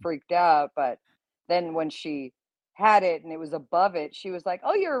she's like freaked out. But then when she had it and it was above it, she was like,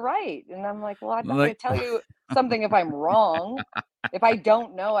 oh, you're right. And I'm like, well, I'm not going to tell you something if I'm wrong. If I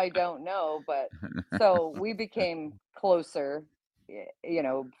don't know, I don't know. But so we became closer,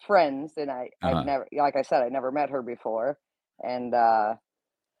 friends. And I've never, like I said, I never met her before. And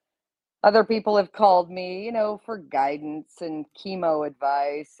other people have called me, for guidance and chemo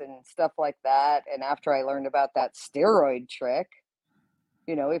advice and stuff like that. And after I learned about that steroid trick,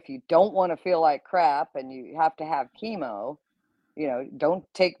 if you don't want to feel like crap and you have to have chemo,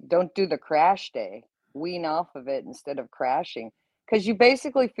 don't do the crash day. Wean off of it instead of crashing, because you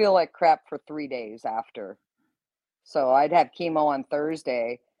basically feel like crap for 3 days after. So I'd have chemo on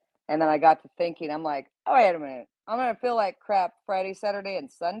Thursday, and then I got to thinking, I'm like, oh, wait a minute. I'm going to feel like crap Friday, Saturday,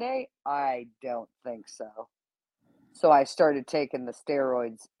 and Sunday? I don't think so. So I started taking the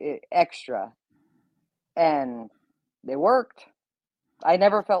steroids extra, and they worked. I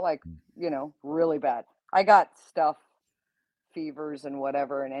never felt like, really bad. I got stuff, fevers and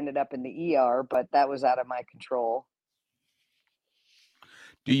whatever, and ended up in the ER, but that was out of my control.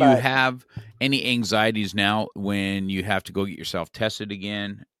 Do you have any anxieties now when you have to go get yourself tested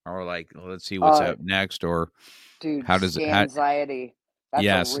again, or like, let's see what's up next, or dude, how does anxiety?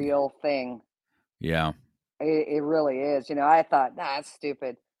 That's a real thing. Yeah, it really is. I thought, that's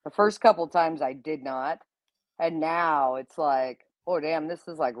stupid. The first couple of times I did not, and now it's like, oh damn, this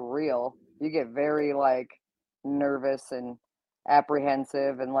is like real. You get very like nervous and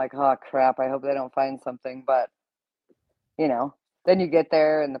apprehensive and like, oh crap, I hope they don't find something. But then you get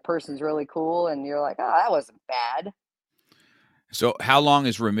there and the person's really cool and you're like, oh, that wasn't bad. So how long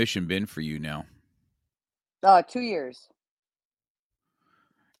has remission been for you now? 2 years.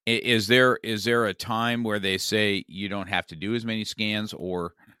 Is there a time where they say you don't have to do as many scans,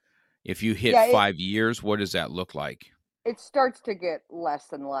 or if you hit 5 years, what does that look like? it starts to get less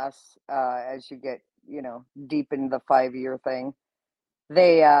and less as you get, deep in the 5-year thing.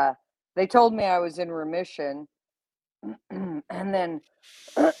 They told me I was in remission, and then,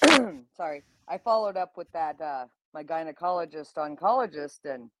 sorry, I followed up with that my gynecologist oncologist,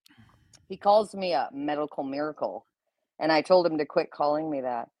 and he calls me a medical miracle, and I told him to quit calling me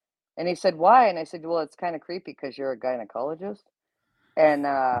that, and he said why, and I said, well, it's kind of creepy because you're a gynecologist, and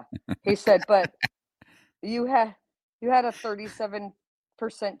he said, but you had a 37%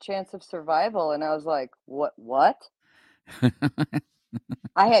 chance of survival, and I was like, what?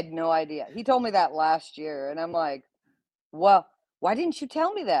 I had no idea. He told me that last year, and I'm like, well, why didn't you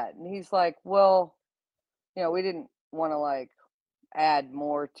tell me that? And he's like, well, we didn't want to like add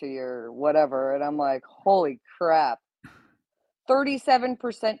more to your whatever. And I'm like, holy crap.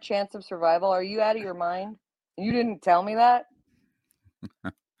 37% chance of survival. Are you out of your mind? You didn't tell me that?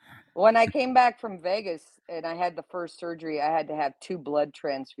 When I came back from Vegas and I had the first surgery, I had to have 2 blood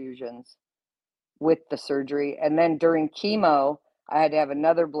transfusions with the surgery. And then during chemo, I had to have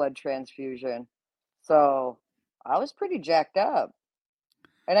another blood transfusion. So I was pretty jacked up.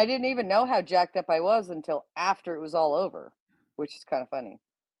 And I didn't even know how jacked up I was until after it was all over, which is kind of funny.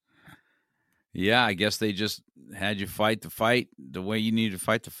 Yeah, I guess they just had you fight the fight the way you needed to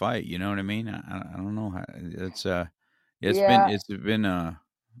fight the fight. You know what I mean? I don't know. It's been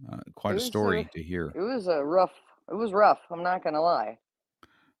quite a story to hear. It was rough. I'm not going to lie.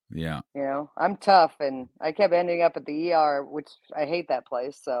 Yeah. I'm tough, and I kept ending up at the ER, which I hate that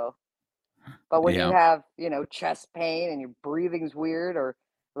place. So, but when you have, chest pain and your breathing's weird, or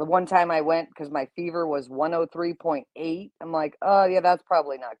the one time I went because my fever was 103.8, I'm like, oh yeah, that's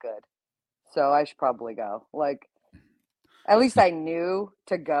probably not good. So I should probably go. Like, at least I knew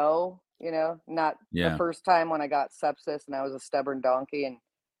to go, not the first time when I got sepsis and I was a stubborn donkey and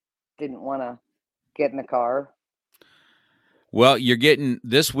didn't want to get in the car. Well, you're getting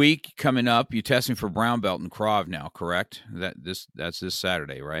this week coming up. You're testing for brown belt and Krav now, correct? That's this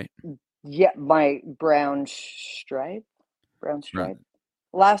Saturday, right? Yeah, my brown stripe.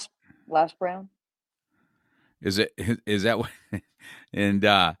 Last brown. Is that what? And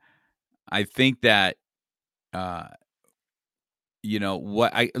I think that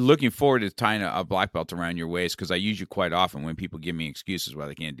looking forward to tying a black belt around your waist, because I use you quite often when people give me excuses why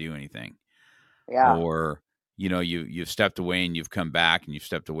they can't do anything. Yeah. Or you've stepped away and you've come back, and you've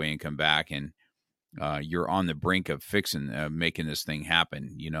stepped away and come back, and you're on the brink of making this thing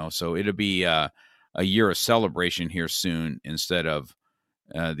happen. So it'll be a year of celebration here soon, instead of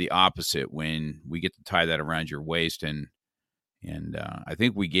the opposite, when we get to tie that around your waist. And I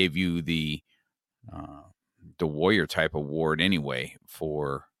think we gave you the warrior type award anyway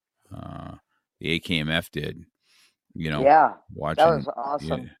for the AKMF did. Watching, that was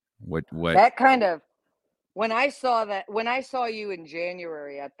awesome. What that kind of, when I saw you in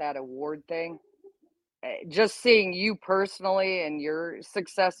January at that award thing, just seeing you personally and your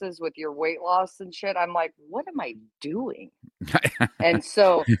successes with your weight loss and shit, I'm like, what am I doing? And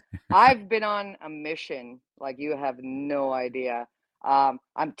so I've been on a mission like you have no idea. I'm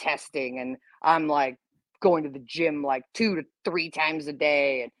testing, and I'm like going to the gym like 2 to 3 times a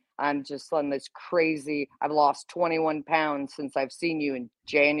day, and I'm just on this crazy. I've lost 21 pounds since I've seen you in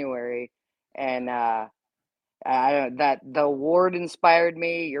January, and that the award inspired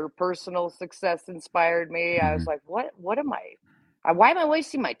me. Your personal success inspired me. I was like, what am why am I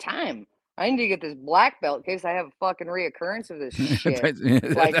wasting my time? I need to get this black belt in case I have a fucking reoccurrence of this shit.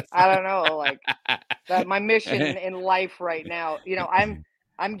 Like, I don't know, like that. My mission in life right now,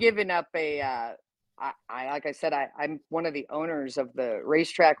 I'm giving up like I said, I'm one of the owners of the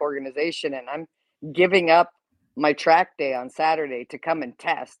racetrack organization, and I'm giving up my track day on Saturday to come and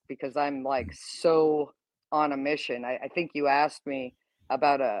test, because I'm like so on a mission. I think you asked me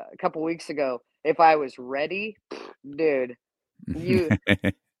about a couple weeks ago if I was ready. Dude,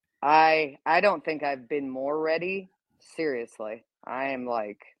 I don't think I've been more ready. Seriously, I am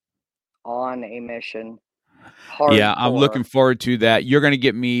like on a mission. Hardcore. Yeah, I'm looking forward to that. You're going to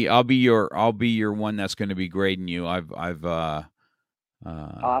get me. I'll be your one that's going to be grading you. Awesome.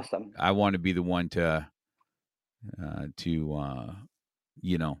 I want to be the one to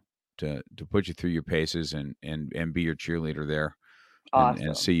put you through your paces and be your cheerleader there. Awesome.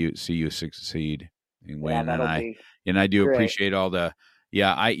 And see you succeed and win. And I do appreciate all the,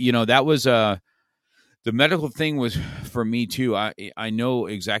 that was the medical thing was for me too. I know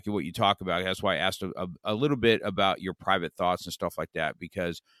exactly what you talk about. That's why I asked a little bit about your private thoughts and stuff like that,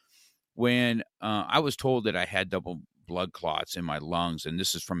 because when I was told that I had double blood clots in my lungs, and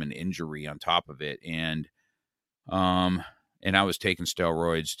this is from an injury on top of it, and I was taking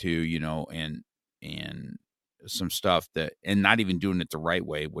steroids too, and some stuff that, and not even doing it the right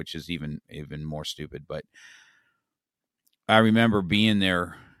way, which is even more stupid. But I remember being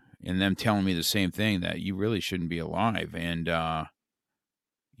there and them telling me the same thing, that you really shouldn't be alive. And,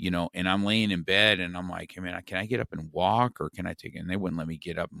 and I'm laying in bed and I'm like, hey, man, can I get up and walk, or can I take it? And they wouldn't let me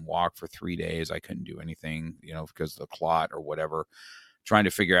get up and walk for 3 days. I couldn't do anything, because of the clot or whatever, trying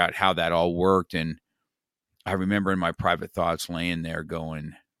to figure out how that all worked. And I remember in my private thoughts laying there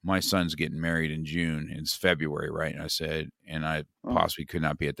going, my son's getting married in June. It's February, right? And I said, and I possibly could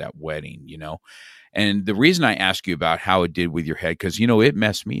not be at that wedding, And the reason I ask you about how it did with your head, because, it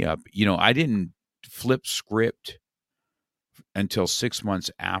messed me up. I didn't flip script until 6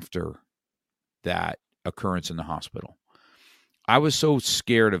 months after that occurrence in the hospital. I was so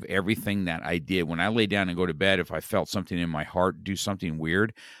scared of everything that I did. When I lay down and go to bed, if I felt something in my heart do something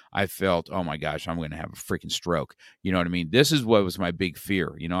weird, I felt, oh my gosh, I'm going to have a freaking stroke. You know what I mean? This is what was my big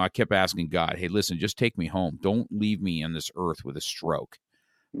fear. I kept asking God, hey, listen, just take me home. Don't leave me on this earth with a stroke.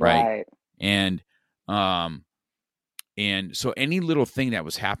 Right. And so any little thing that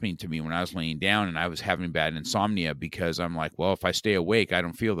was happening to me when I was laying down, and I was having bad insomnia, because I'm like, well, if I stay awake, I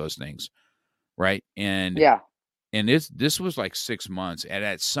don't feel those things. Right. And this was like 6 months. And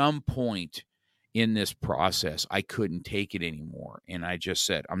at some point in this process, I couldn't take it anymore. And I just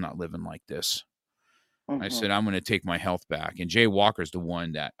said, I'm not living like this. I said, I'm going to take my health back. And Jay Walker's the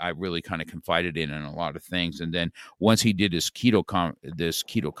one that I really kind of confided in a lot of things. And then once he did his keto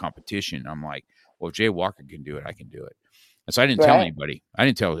competition, I'm like, well, if Jay Walker can do it, I can do it. And so I didn't tell anybody. I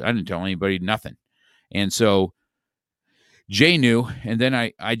didn't tell anybody nothing. And so Jay knew, and then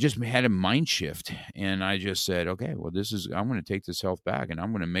I just had a mind shift, and I just said, okay, well, I'm going to take this health back, and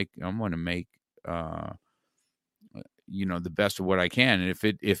I'm going to make the best of what I can. And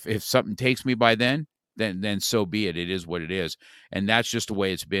if something takes me by then so be it. It is what it is. And that's just the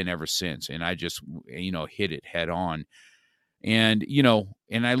way it's been ever since. And I just, hit it head on. And,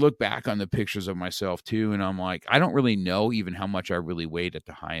 and I look back on the pictures of myself too, and I'm like, I don't really know even how much I really weighed at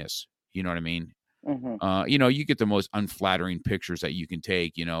the highest. You know what I mean? You get the most unflattering pictures that you can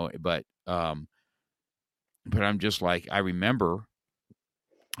take, but I'm just like, I remember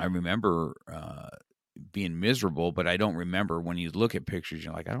being miserable, but I don't remember. When you look at pictures,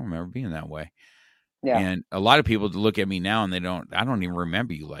 you're like, I don't remember being that way. Yeah. And a lot of people look at me now and I don't even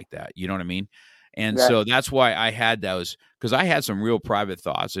remember you like that. You know what I mean? And so that's why I had those, because I had some real private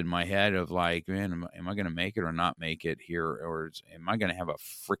thoughts in my head of like, man, am I going to make it or not make it here? Or am I going to have a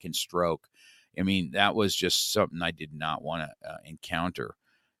freaking stroke? I mean, that was just something I did not want to encounter.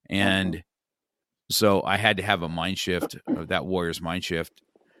 And so I had to have a mind shift, of that warrior's mind shift.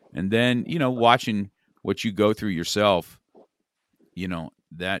 And then, watching what you go through yourself,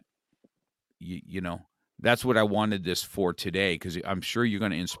 that's what I wanted this for today, because I'm sure you're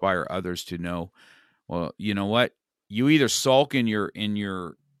going to inspire others to know, well, you know what? You either sulk in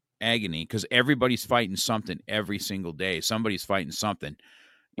your agony, because everybody's fighting something every single day. Somebody's fighting something.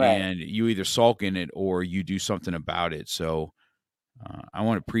 Right. And you either sulk in it or you do something about it. So I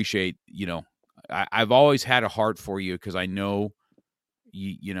want to appreciate, I've always had a heart for you, because I know,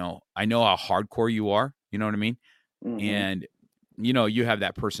 I know how hardcore you are. You know what I mean? And, you have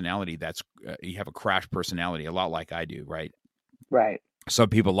that personality you have a crash personality, a lot like I do. Right. Right. Some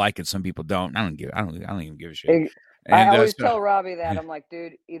people like it. Some people don't. I don't even give a shit. I always tell Robbie that. I'm like,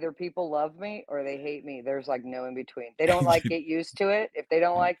 dude, either people love me or they hate me. There's like no in between. They don't get used to it. If they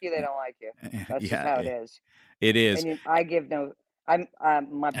don't like you, they don't like you. That's just how it is. It is. And I give no.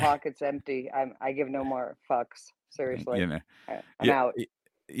 My pocket's empty. I give no more fucks. Seriously, I'm out.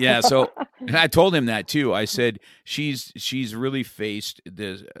 Yeah. So, and I told him that too. I said, she's really faced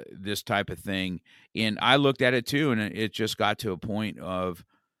this type of thing. And I looked at it too. And it just got to a point of,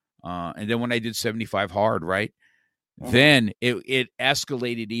 and then when I did 75 hard, right, then it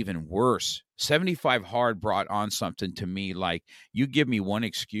escalated even worse. 75 hard brought on something to me. Like, you give me one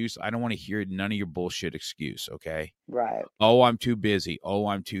excuse, I don't want to hear none of your bullshit excuse. Okay. Right. Oh, I'm too busy. Oh,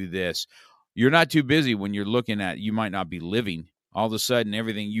 I'm too this. You're not too busy when you're looking at, you might not be living. All of a sudden,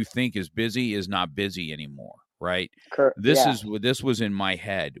 everything you think is busy is not busy anymore, right? This was in my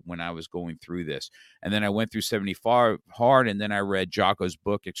head when I was going through this. And then I went through 75 hard, and then I read Jocko's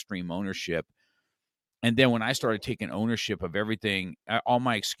book, Extreme Ownership. And then when I started taking ownership of everything, all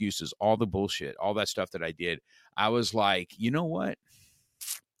my excuses, all the bullshit, all that stuff that I did, I was like, you know what?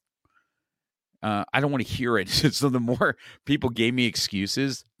 I don't want to hear it. So the more people gave me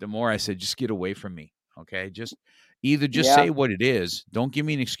excuses, the more I said, just get away from me, okay? Just say what it is. Don't give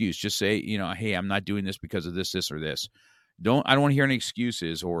me an excuse. Just say, hey, I'm not doing this because of this, or this. I don't want to hear any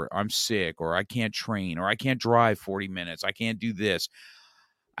excuses, or I'm sick, or I can't train, or I can't drive 40 minutes. I can't do this.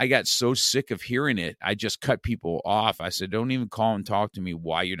 I got so sick of hearing it. I just cut people off. I said, don't even call and talk to me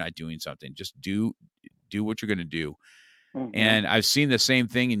why you're not doing something. Just do what you're going to do. Mm-hmm. And I've seen the same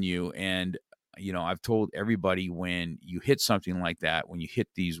thing in you. And, I've told everybody, when you hit something like that, when you hit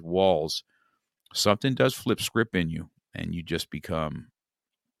these walls, something does flip script in you, and you just become,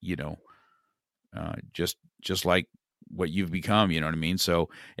 just like what you've become, you know what I mean? So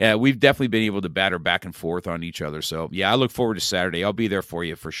yeah, we've definitely been able to batter back and forth on each other. So yeah, I look forward to Saturday. I'll be there for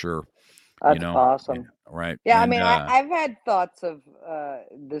you for sure. That's awesome. Right. Yeah. And, I've had thoughts of,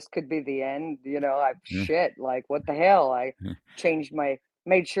 this could be the end, like what the hell? I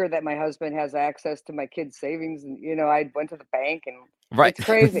made sure that my husband has access to my kids' savings, and, I went to the bank, and right. It's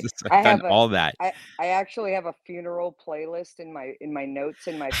crazy. I have all that. I actually have a funeral playlist in my notes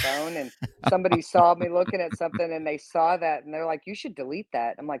in my phone, and somebody saw me looking at something, and they saw that, and they're like, "You should delete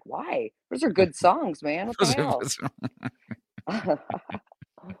that." I'm like, "Why? Those are good songs, man. What the hell?"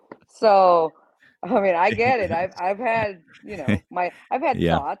 So, I get it. I've had, I've had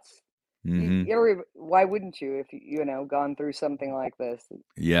thoughts. Mm-hmm. Why wouldn't you, if gone through something like this?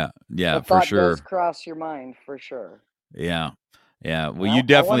 Yeah, the for sure. Does cross your mind for sure. Yeah. Well, you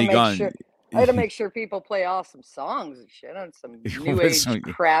definitely gone. I had to make sure people play awesome songs and shit on some new age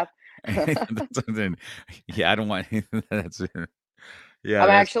crap. Yeah, I don't want that's. Yeah,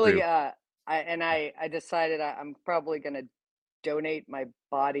 I'm actually. I decided I'm probably gonna donate my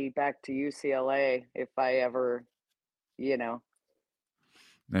body back to UCLA if I ever,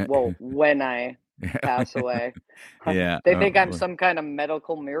 when I pass away. Yeah. They think I'm some kind of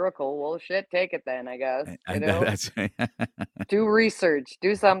medical miracle. Well, shit, take it then, I guess. That's do research,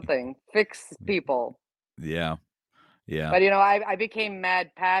 do something, fix people. Yeah. But I became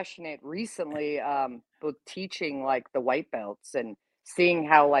mad passionate recently with teaching like the white belts and seeing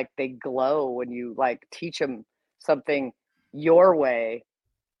how like they glow when you like teach them something your way.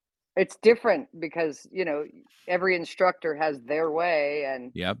 It's different because every instructor has their way,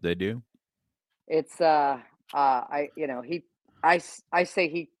 and yep, they do. It's I say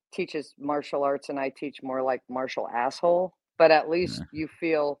he teaches martial arts and I teach more like martial asshole, but at least you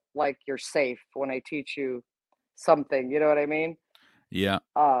feel like you're safe when I teach you something, you know what I mean? Yeah.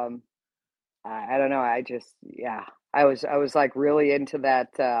 I don't know. I was like really into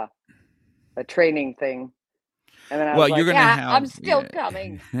that a training thing. And then I was like, I'm still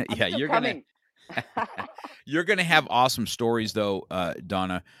coming. You're coming. You're gonna have awesome stories though,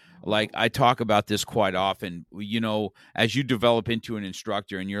 Donna. Like I talk about this quite often, as you develop into an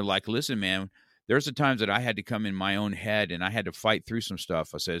instructor and you're like, listen, man, there's the times that I had to come in my own head and I had to fight through some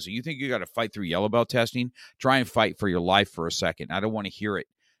stuff. I said, so you think you got to fight through yellow belt testing? Try and fight for your life for a second. I don't want to hear it.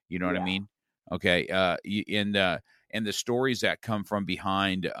 You know what I mean? Okay. And the stories that come from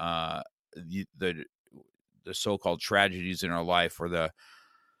behind the so-called tragedies in our life, or the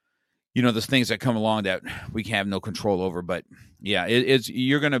things that come along that we have no control over. But yeah,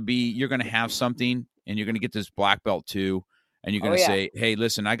 you're going to have something, and you're going to get this black belt too. And you're going to say, hey,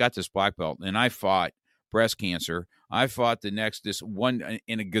 listen, I got this black belt and I fought breast cancer. I fought this one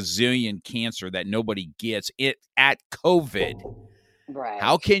in a gazillion cancer that nobody gets it at COVID. Right.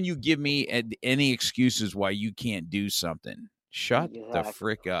 How can you give me any excuses why you can't do something? Shut the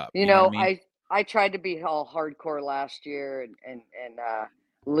frick up. You know what I mean? I tried to be all hardcore last year and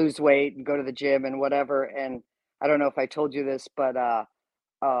lose weight and go to the gym and whatever. And I don't know if I told you this, but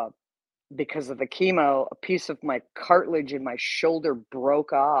because of the chemo, a piece of my cartilage in my shoulder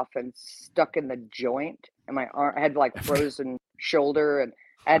broke off and stuck in the joint, and my arm, I had like frozen shoulder, and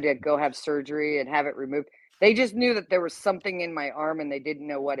I had to go have surgery and have it removed. They just knew that there was something in my arm and they didn't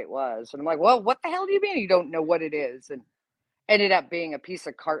know what it was. And I'm like, well, what the hell do you mean you don't know what it is? And ended up being a piece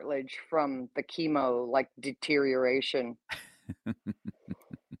of cartilage from the chemo, like deterioration.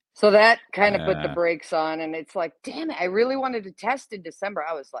 So that kind of put the brakes on, and it's like, damn it, I really wanted to test in December.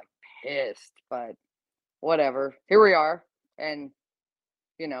 I was like pissed, but whatever. Here we are, and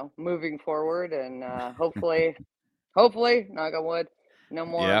moving forward, and hopefully, knock on wood, no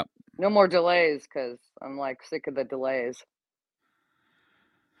more delays, because I'm like sick of the delays.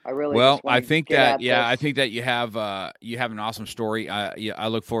 I really I think that I think that you have an awesome story. I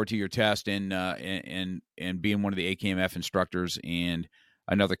look forward to your test and being one of the AKMF instructors and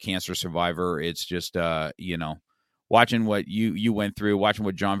another cancer survivor. It's just watching what you went through, watching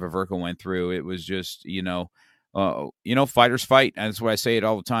what John Vaverka went through. It was just fighters fight. And that's why I say it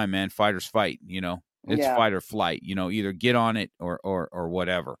all the time, man. Fighters fight. It's fight or flight. Either get on it or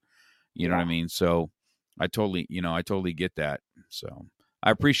whatever. You know what I mean? So I totally get that. So I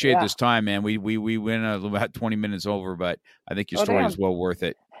appreciate this time, man. We went about 20 minutes over, but I think your story is well worth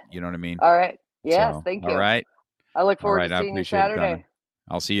it. You know what I mean? All right. Yes, thank you. All right. I look forward to seeing you Saturday.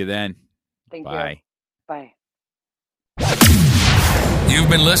 I'll see you then. Thank Bye. you. Bye. You've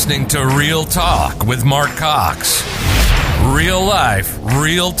been listening to Real Talk with Mark Cox. Real life,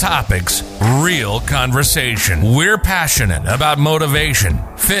 real topics, real conversation. We're passionate about motivation,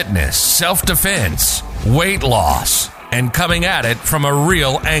 fitness, self-defense, weight loss, and coming at it from a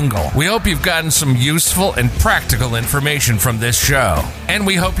real angle. We hope you've gotten some useful and practical information from this show. And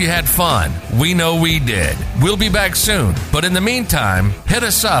we hope you had fun. We know we did. We'll be back soon. But in the meantime, hit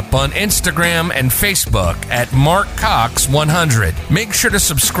us up on Instagram and Facebook at MarkCox100. Make sure to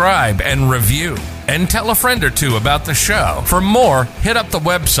subscribe and review. And tell a friend or two about the show. For more, hit up the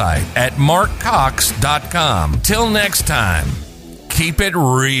website at markcox.com. Till next time, keep it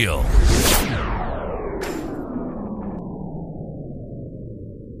real.